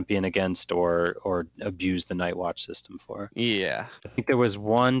defending champion against or abuse the Night Watch system for. Yeah. I think there was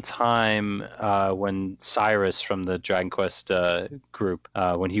one time when Cyrus from the Dragon Quest group,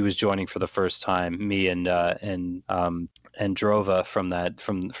 when he was joining for the first time, me and Drova from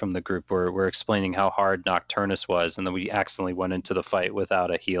the group were explaining how hard Nocturnus was, and then we accidentally went into the fight without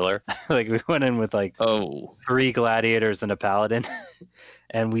a healer. Like we went in with 3 gladiators and a paladin.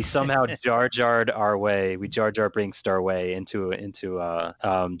 And we somehow Jar Jar Binks our way into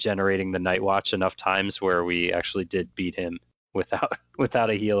generating the Night Watch enough times where we actually did beat him without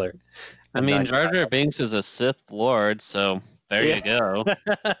a healer. I mean, Jar Jar Binks is a Sith Lord, so there you go.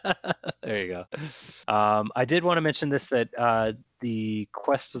 There you go. I did want to mention this, that the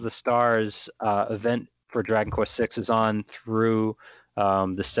Quest of the Stars event for Dragon Quest VI is on through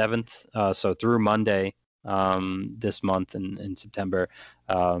the 7th, so through Monday. This month in September.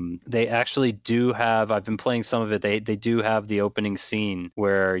 They actually do have, I've been playing some of it, they do have the opening scene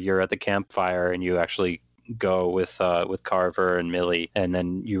where you're at the campfire and you actually go with Carver and Millie, and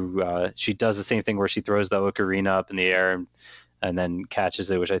then she does the same thing where she throws the ocarina up in the air and then catches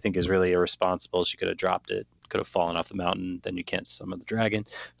it, which I think is really irresponsible. She could have dropped it, could have fallen off the mountain, then you can't summon the dragon.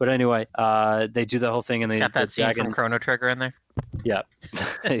 But anyway, they do the whole thing, and they got that scene from Chrono Trigger in there. Yeah.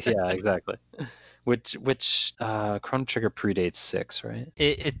 Yeah, exactly. Which Chrono Trigger predates 6, right?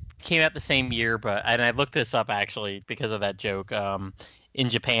 It came out the same year, and I looked this up actually because of that joke. In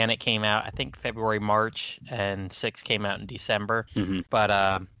Japan, it came out, I think, February, March, and 6 came out in December. Mm-hmm.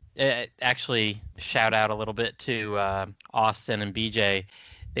 But actually, shout out a little bit to Austin and BJ.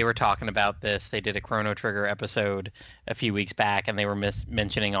 They were talking about this. They did a Chrono Trigger episode a few weeks back, and they were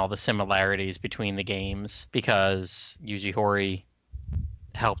mentioning all the similarities between the games because Yuji Horii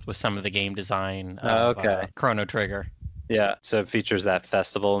helped with some of the game design of Chrono Trigger. Yeah, so it features that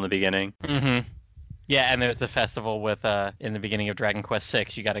festival in the beginning. Mm-hmm. Yeah, and there's the festival with in the beginning of Dragon Quest VI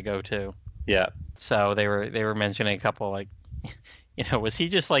you got to go to. Yeah. So they were mentioning a couple was he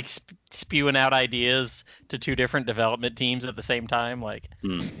just spewing out ideas to 2 different development teams at the same time?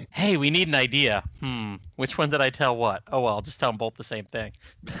 Hey, we need an idea. Which one did I tell what? Oh, well, I'll just tell them both the same thing.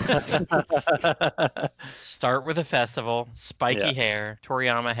 Start with a festival, spiky hair.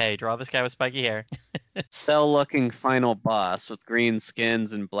 Toriyama, hey, draw this guy with spiky hair. Cell-looking final boss with green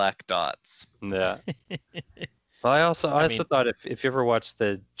skins and black dots. Yeah. Well, I also thought if you ever watched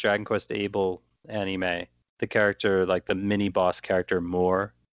the Dragon Quest Able anime, the character, the mini boss character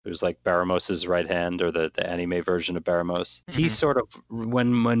Moore, who's like Baramos's right hand, or the anime version of Baramos. Mm-hmm. He sort of,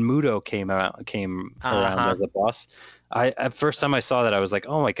 when Muto came around as a boss, at first time I saw that, I was like,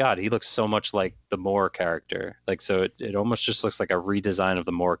 oh my god, he looks so much like the Moore character. So it almost just looks like a redesign of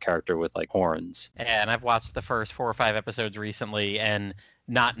the Moore character with horns. Yeah, and I've watched the first 4 or 5 episodes recently, and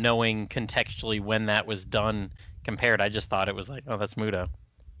not knowing contextually when that was done compared, I just thought it was oh, that's Muto.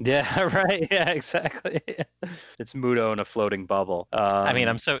 Yeah, right. Yeah, exactly. It's Muto in a floating bubble. I mean,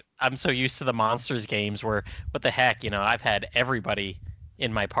 I'm so used to the monsters games where what the heck, I've had everybody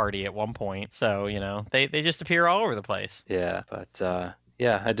in my party at one point. So, they just appear all over the place. Yeah, but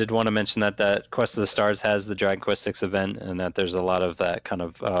yeah, I did want to mention that Quest of the Stars has the Dragon Quest VI event, and that there's a lot of that kind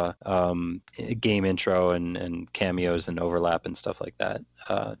of game intro and cameos and overlap and stuff like that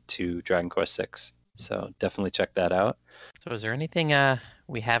to Dragon Quest VI. So definitely check that out. So is there anything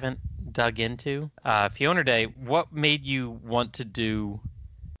we haven't dug into? Fiona Day, what made you want to do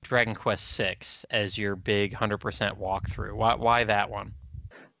Dragon Quest VI as your big 100% walkthrough? Why that one?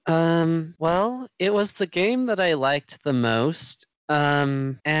 Well, it was the game that I liked the most.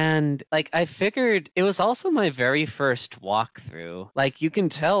 And like I figured it was also my very first walkthrough. Like you can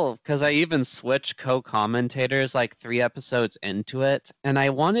tell because I even switched co-commentators like 3 episodes into it, and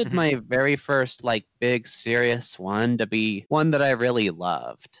I wanted my very first like big serious one to be one that I really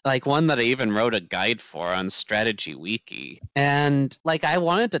loved. Like one that I even wrote a guide for on Strategy Wiki. And like I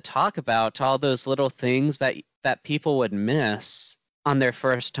wanted to talk about all those little things that people would miss on their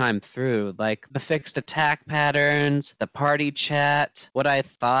first time through, like the fixed attack patterns, the party chat, what I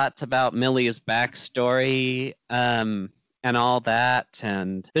thought about Millie's backstory, and all that.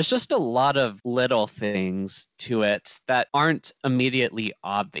 And there's just a lot of little things to it that aren't immediately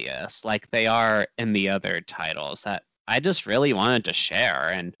obvious, like they are in the other titles that I just really wanted to share.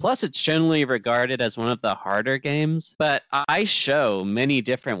 And plus, it's generally regarded as one of the harder games, but I show many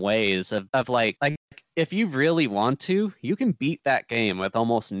different ways of like if you really want to, you can beat that game with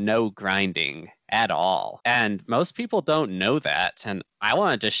almost no grinding at all. And most people don't know that. And I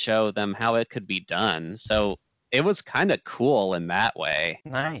wanted to show them how it could be done. So it was kind of cool in that way.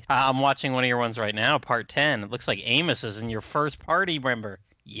 Nice. I'm watching one of your ones right now, part 10. It looks like Amos is in your first party member.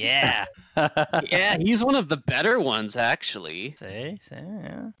 Yeah. Yeah, he's one of the better ones, actually.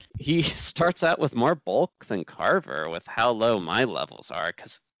 Yeah. He starts out with more bulk than Carver with how low my levels are,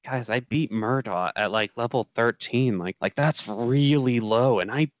 because guys, I beat Murdoch at like level 13. Like that's really low,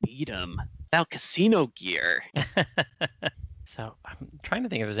 and I beat him without casino gear. So I'm trying to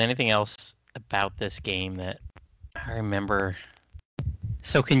think if there's anything else about this game that I remember.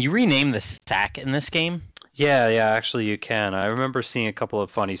 So can you rename the stack in this game? Yeah, actually you can. I remember seeing a couple of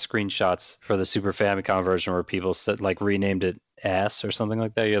funny screenshots for the Super Famicom version where people said like renamed it ass or something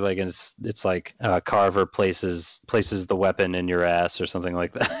like that. You're like, it's like Carver places the weapon in your ass or something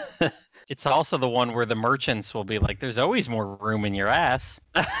like that. It's also the one where the merchants will be like, "There's always more room in your ass."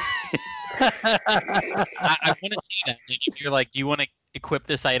 I want to see that. Like, if you're like, "Do you want to equip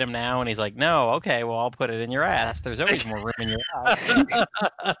this item now?" And he's like, "No." Okay, well, I'll put it in your ass. There's always more room in your ass.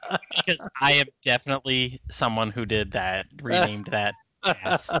 Because I am definitely someone who did that, renamed that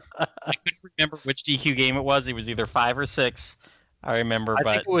ass. I couldn't remember which DQ game it was. It was either 5 or 6. I remember, I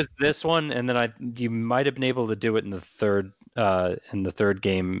think it was this one, and then you might have been able to do it in the third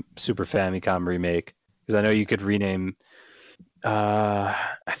game, Super Famicom remake, because I know you could rename. I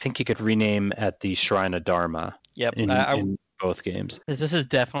think you could rename at the Shrine of Dharma. Yep. In both games. This is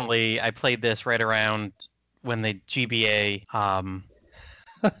definitely. I played this right around when the GBA.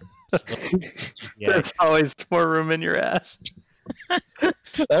 There's always more room in your ass.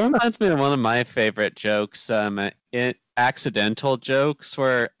 That reminds me of one of my favorite jokes, accidental jokes,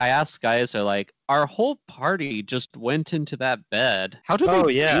 where I ask guys, are like, our whole party just went into that bed. How did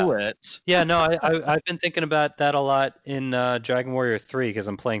they do it? Yeah, no, I've been thinking about that a lot in Dragon Warrior 3 because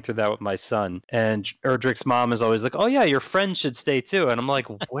I'm playing through that with my son. And Erdrick's mom is always like, "Oh yeah, your friend should stay too." And I'm like,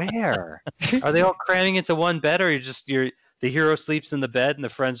 where? Are they all cramming into one bed, or the hero sleeps in the bed and the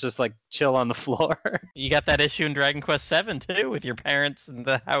friends just like chill on the floor? You got that issue in Dragon Quest VII too, with your parents in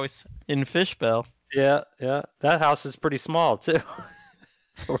the house in Fishbell. Yeah. That house is pretty small too.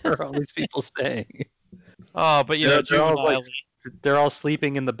 Where are all these people staying? Oh, but they're all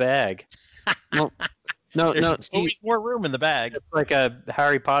sleeping in the bag. No. There's always more room in the bag. It's like a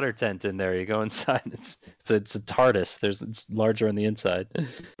Harry Potter tent in there. You go inside. It's a TARDIS. It's larger on the inside.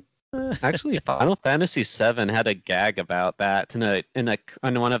 Actually, Final Fantasy VII had a gag about that in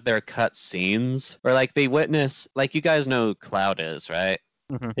one of their cut scenes where like they witness, like, you guys know who Cloud is, right?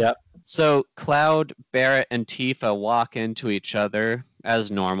 Mm-hmm. Yeah. So Cloud, Barrett, and Tifa walk into each other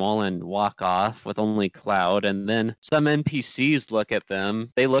as normal and walk off with only Cloud, and then some NPCs look at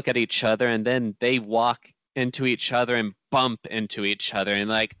them. They look at each other, and then they walk into each other and bump into each other, and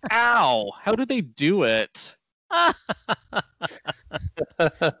like, ow! How do they do it?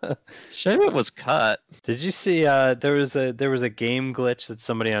 Shame it was cut. Did you see there was a game glitch that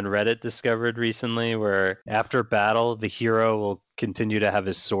somebody on Reddit discovered recently where after battle the hero will continue to have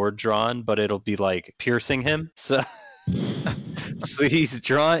his sword drawn, but it'll be like piercing him. So So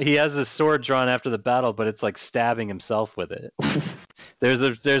he has a sword drawn after the battle, but it's like stabbing himself with it.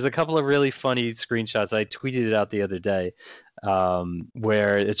 There's a couple of really funny screenshots. I tweeted it out the other day,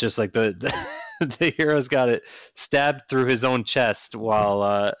 where it's just like the hero's got it stabbed through his own chest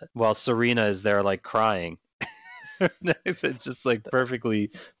while Serena is there like crying. It's just like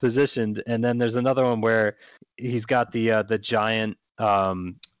perfectly positioned. And then there's another one where he's got the giant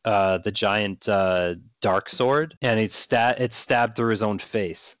dark sword, and it's stabbed through his own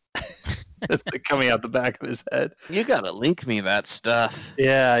face. It's like coming out the back of his head. You gotta link me that stuff.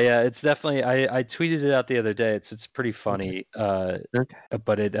 Yeah, it's definitely. I tweeted it out the other day. It's pretty funny. Okay.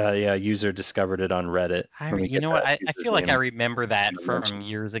 But a user discovered it on Reddit. You know what? I feel like I remember that from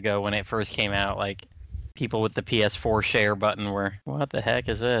years ago when it first came out. Like people with the PS4 share button were, what the heck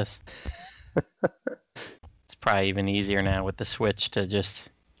is this? It's probably even easier now with the Switch to just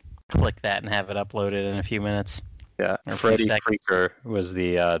click that and have it uploaded in a few minutes. Yeah, Freddy Freaker was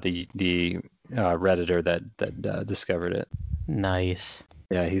the Redditor that discovered it. Nice.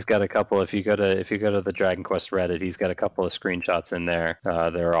 Yeah, he's got a couple. If you go to the Dragon Quest Reddit, he's got a couple of screenshots in there.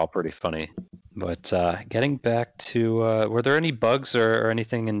 They're all pretty funny. But getting back to, were there any bugs or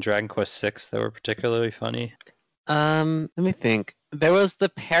anything in Dragon Quest VI that were particularly funny? Let me think. There was the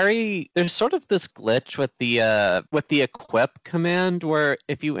parry. There's sort of this glitch with the equip command where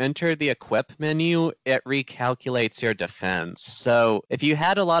if you enter the equip menu, it recalculates your defense. So if you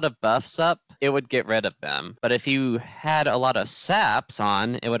had a lot of buffs up, it would get rid of them. But if you had a lot of saps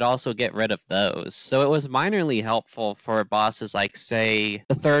on, it would also get rid of those. So it was minorly helpful for bosses like, say,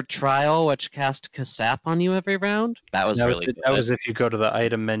 the third trial, which cast Kasap on you every round. That was really good. That was if you go to the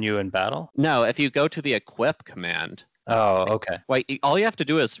item menu in battle? No, if you go to the equip command. Oh, okay. Wait, all you have to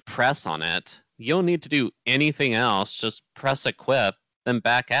do is press on it. You don't need to do anything else. Just press equip, then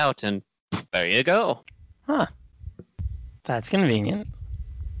back out, and there you go. Huh. That's convenient.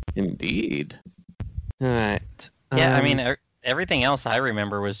 Indeed. All right. Yeah, I mean, everything else I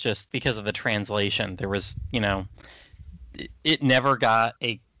remember was just because of the translation. There was, it never got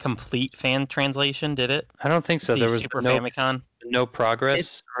a complete fan translation, did it? I don't think so. There was Super Famicom. No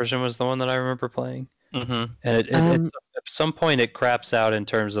Progress version was the one that I remember playing. Mm-hmm. And at some point it craps out in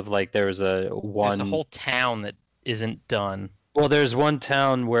terms of like there's a whole town that isn't done. Well, there's one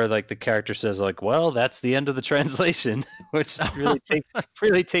town where like the character says like, well, that's the end of the translation, which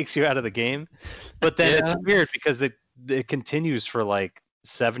really takes you out of the game. But then it's weird because it continues for like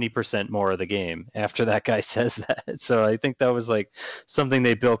 70% more of the game after that guy says that. So I think that was like something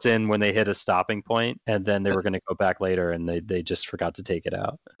they built in when they hit a stopping point, and then they were going to go back later and they just forgot to take it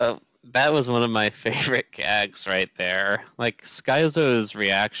out. That was one of my favorite gags right there. Like, Skyzo's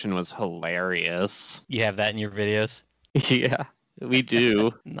reaction was hilarious. You have that in your videos? Yeah, we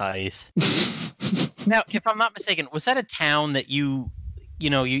do. Nice. Now, if I'm not mistaken, was that a town that you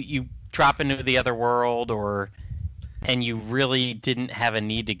drop into the other world, and you really didn't have a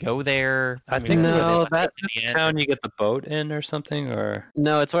need to go there? I think no, that's the town you get the boat in or something, or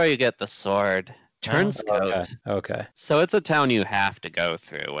no, it's where you get the sword. Turnscote. Okay. So it's a town you have to go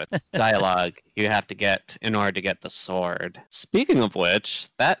through with dialogue you have to get in order to get the sword. Speaking of which,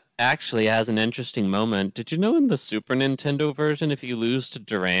 that actually has an interesting moment. Did you know in the Super Nintendo version, if you lose to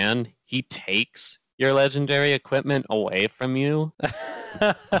Duran, he takes your legendary equipment away from you?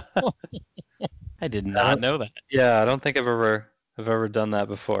 I did not know that. Yeah, I don't think I've ever done that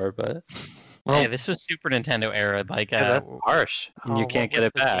before, but hey, this was Super Nintendo era. Like, that's harsh. You can't get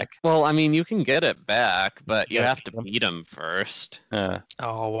it back. Well, I mean, you can get it back, but you have to beat him first.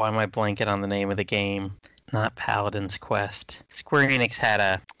 Oh, why am I blanking on the name of the game? Not Paladin's Quest. Square Enix had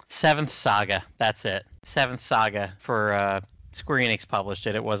a Seventh Saga. That's it. Seventh Saga for Square Enix published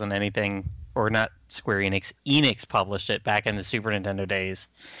it. It wasn't anything, or not Square Enix. Enix published it back in the Super Nintendo days.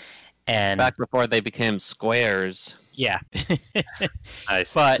 And back before they became Squares. Yeah.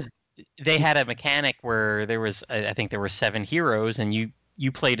 Nice. But they had a mechanic where I think there were 7 heroes, and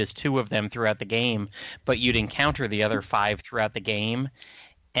you played as 2 of them throughout the game, but you'd encounter the other 5 throughout the game,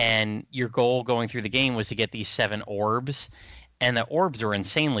 and your goal going through the game was to get these 7 orbs, and the orbs are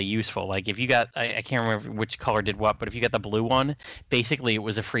insanely useful. Like if you got, I can't remember which color did what, but if you got the blue one, basically it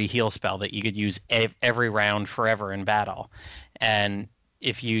was a free heal spell that you could use every round forever in battle, and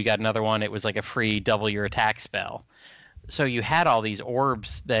if you got another one, it was like a free double your attack spell. So you had all these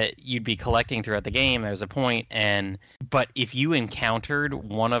orbs that you'd be collecting throughout the game. There was a point, but if you encountered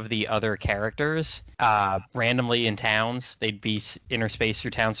one of the other characters randomly in towns, they'd be interspaced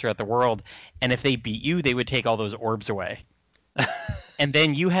through towns throughout the world, and if they beat you, they would take all those orbs away. And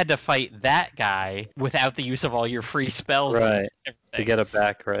then you had to fight that guy without the use of all your free spells, right? To get it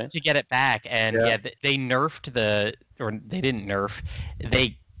back, right? To get it back, and they nerfed the or they didn't nerf,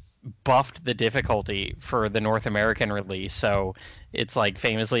 they buffed the difficulty for the North American release. So it's like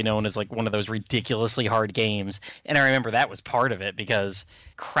famously known as like one of those ridiculously hard games. And I remember that was part of it because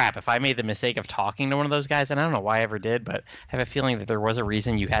crap, if I made the mistake of talking to one of those guys, and I don't know why I ever did, but I have a feeling that there was a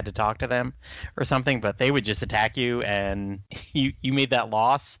reason you had to talk to them or something, but they would just attack you and you made that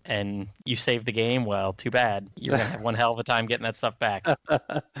loss and you saved the game. Well, too bad. You're going to have one hell of a time getting that stuff back.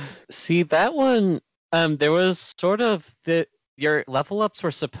 See, that one, there was sort of your level ups were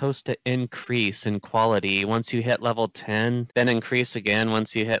supposed to increase in quality once you hit level 10, then increase again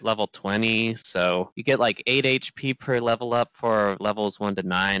once you hit level 20. So you get like 8 HP per level up for levels 1 to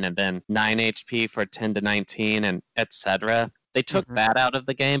 9, and then 9 HP for 10 to 19, and etc. They took that out of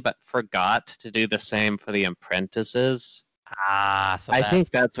the game, but forgot to do the same for the apprentices. So I think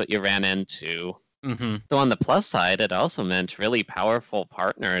that's what you ran into. Mm-hmm. So on the plus side, it also meant really powerful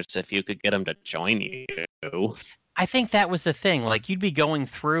partners if you could get them to join you. I think that was the thing. Like, you'd be going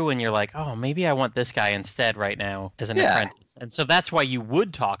through and you're like, oh, maybe I want this guy instead right now as an apprentice. And so that's why you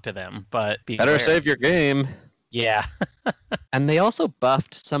would talk to them, but better save your game. Yeah. And they also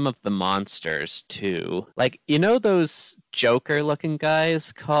buffed some of the monsters, too. Like, you know those Joker-looking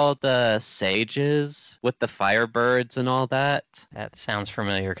guys called Sages with the Firebirds and all that? That sounds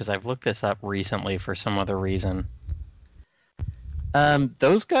familiar because I've looked this up recently for some other reason.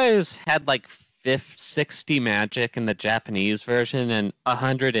 Those guys had, like, 60 magic in the Japanese version and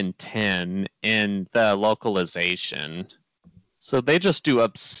 110 in the localization. So they just do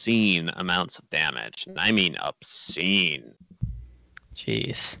obscene amounts of damage. And I mean obscene.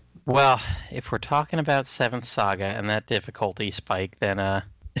 Jeez. Well, if we're talking about 7th Saga and that difficulty spike, then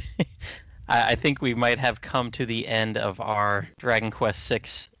I think we might have come to the end of our Dragon Quest VI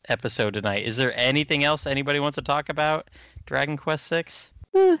episode tonight. Is there anything else anybody wants to talk about Dragon Quest VI?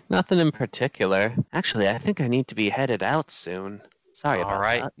 Nothing in particular. Actually, I think I need to be headed out soon. Sorry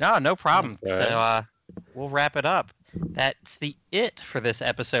about that. No problem. Right. So we'll wrap it up. That's it for this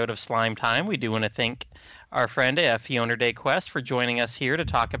episode of Slime Time. We do want to thank our friend Fiona Day Quest for joining us here to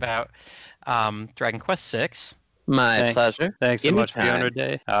talk about Dragon Quest VI. My pleasure. Thanks so much, Anytime. Fiona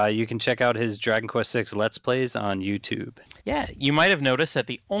Day. You can check out his Dragon Quest VI Let's Plays on YouTube. Yeah, you might have noticed that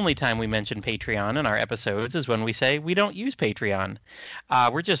the only time we mention Patreon in our episodes is when we say we don't use Patreon.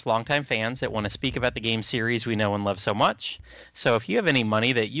 We're just longtime fans that want to speak about the game series we know and love so much. So if you have any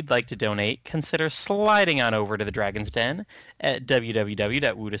money that you'd like to donate, consider sliding on over to the Dragon's Den at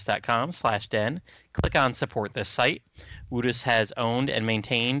www.woodus.com/den. Click on Support This Site. Woodus has owned and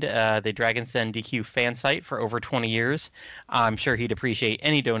maintained the Dragon's Den DQ fan site for over 20 years. I'm sure he'd appreciate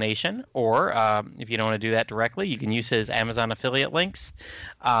any donation, or if you don't want to do that directly, you can use his Amazon affiliate links.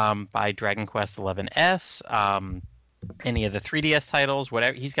 Buy Dragon Quest XI's, any of the 3DS titles,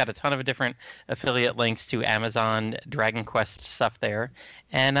 whatever. He's got a ton of different affiliate links to Amazon Dragon Quest stuff there,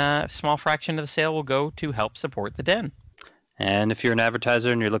 and a small fraction of the sale will go to help support the Den. And if you're an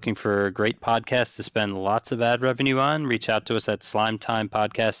advertiser and you're looking for a great podcast to spend lots of ad revenue on, reach out to us at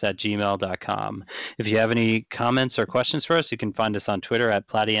slimetimepodcast@gmail.com. If you have any comments or questions for us, you can find us on Twitter at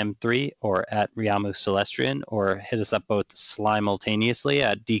Platym3 or at Riamu or hit us up both simultaneously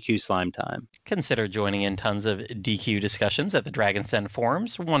at DQ Slime Time. Consider joining in tons of DQ discussions at the Dragon's Den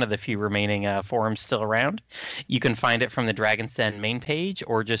forums, one of the few remaining forums still around. You can find it from the Dragon's Den main page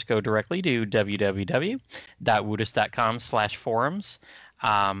or just go directly to www.woodus.com/forums.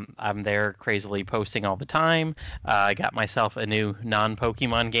 I'm there crazily posting all the time. I got myself a new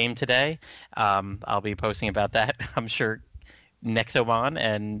non-Pokemon game today. I'll be posting about that, I'm sure, Nexomon,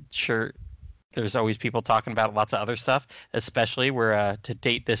 and sure there's always people talking about lots of other stuff, especially where to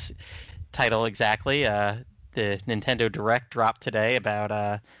date this title exactly, the Nintendo Direct dropped today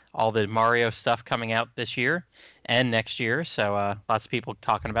about all the Mario stuff coming out this year and next year, so lots of people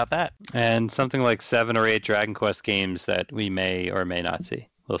talking about that. And something like 7 or 8 Dragon Quest games that we may or may not see.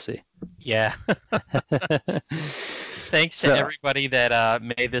 We'll see. Yeah. Thanks to everybody that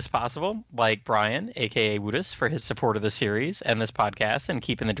made this possible, like Brian, a.k.a. Woodus, for his support of the series and this podcast and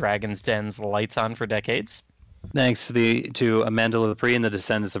keeping the Dragon's Den's lights on for decades. Thanks to Amanda Lepre and the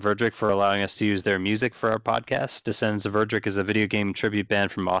Descendants of Erdrick for allowing us to use their music for our podcast. Descendants of Erdrick is a video game tribute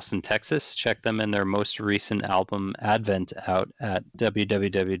band from Austin, Texas. Check them and their most recent album, Advent, out at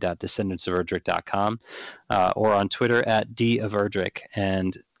www.descendantsoferdrick.com or on Twitter at @doferdrick.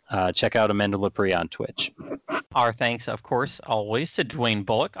 And check out Amanda Lepre on Twitch. Our thanks, of course, always to Dwayne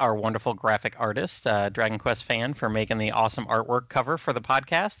Bullock, our wonderful graphic artist, Dragon Quest fan, for making the awesome artwork cover for the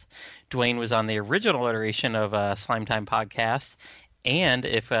podcast. Dwayne was on the original iteration of Slime Time Podcast, and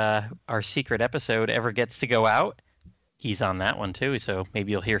if our secret episode ever gets to go out, he's on that one too, so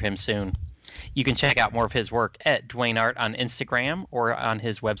maybe you'll hear him soon. You can check out more of his work at Dwayne Art on Instagram or on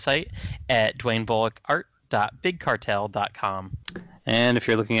his website at DwayneBullockArt.BigCartel.com. And if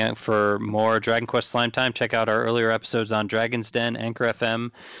you're looking out for more Dragon Quest Slime Time, check out our earlier episodes on Dragon's Den, Anchor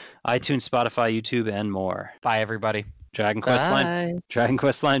FM, iTunes, Spotify, YouTube, and more. Bye, everybody. Dragon Quest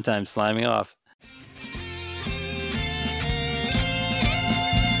Slime Time, sliming off.